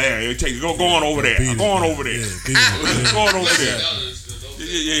take it. Go on over there. Go on over there. Go on over there.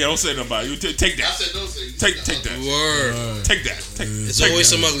 Yeah, don't say nothing about it. You take that. I said don't say. Take that. Word. Take that. It's always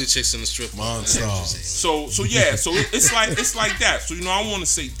some ugly chicks in the strip club. So it's like that. So I want to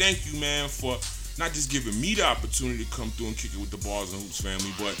say thank you, man, for not just giving me the opportunity to come through and kick it with the Bars and Hoops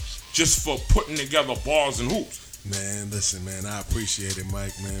family, but just for putting together Bars and Hoops. Man, listen, man, I appreciate it,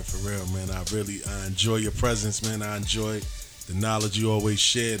 Mike, man, for real, man. I enjoy your presence, man. I enjoy the knowledge you always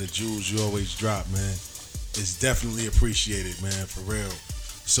share, the jewels you always drop, man. It's definitely appreciated, man, for real.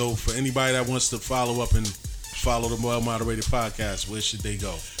 So for anybody that wants to follow up and follow the Well Moderated Podcast, where should they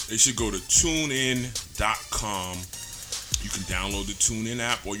go? They should go to tunein.com. You can download the TuneIn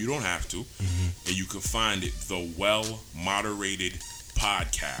app, or you don't have to, and you can find it, the Well Moderated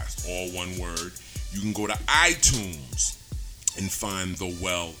Podcast, all one word. You can go to iTunes and find the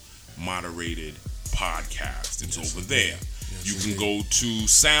Well Moderated Podcast. It's over there. You can go to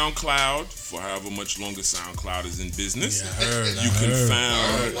SoundCloud for however much longer SoundCloud is in business. Yeah, I heard. You can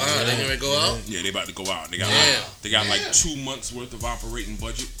find. Wow, they gonna go out? Yeah, they about to go out. They got like 2 months worth of operating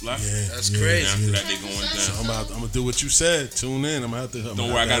budget left. Yeah, That's crazy. After that, they going down. I'm gonna do what you said. Tune in. I'm gonna have to. Don't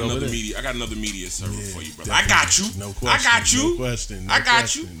worry, I got another media. I got another media server for you, brother. I definitely. got you. No question. I got you. No question. No I got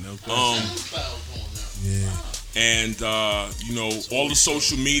question. you. No question. Yeah. And all the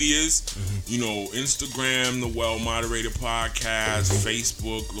social medias, Instagram, the Well Moderated Podcast,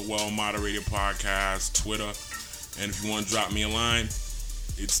 Facebook, the Well Moderated Podcast, Twitter, and if you want to drop me a line,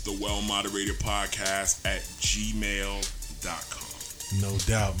 it's the Well Moderated Podcast at gmail.com. No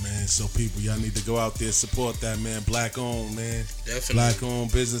doubt, man. So people, y'all need to go out there, support that, man. Black owned, man. Definitely. Black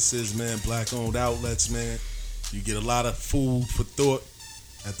owned businesses, man. Black owned outlets, man. You get a lot of food for thought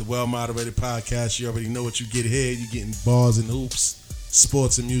at the Well Moderated Podcast. You already know what you get here. You getting Bars and Hoops,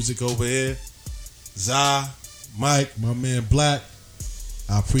 sports and music over here. Zah, Mike, my man Black.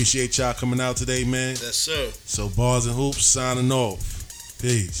 I appreciate y'all coming out today, man. Yes, sir. So Bars and Hoops signing off.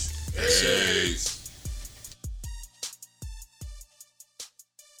 Peace. Peace.